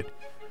market.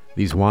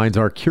 These wines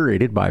are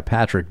curated by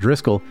Patrick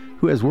Driscoll,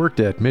 who has worked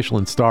at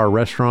Michelin star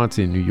restaurants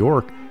in New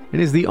York and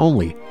is the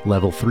only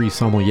Level 3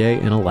 sommelier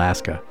in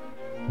Alaska.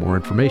 More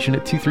information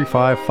at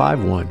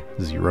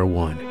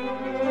 235-5101.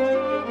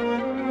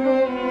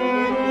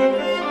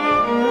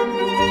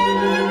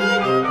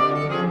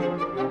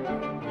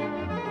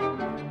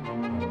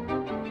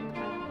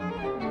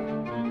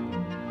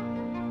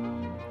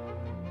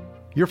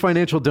 Your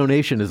financial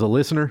donation as a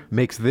listener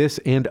makes this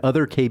and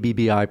other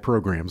KBBI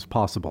programs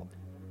possible.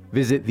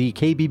 Visit the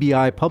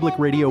KBBI Public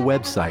Radio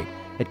website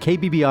at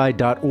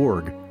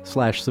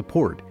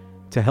kbbi.org/support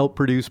to help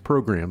produce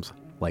programs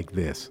like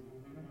this.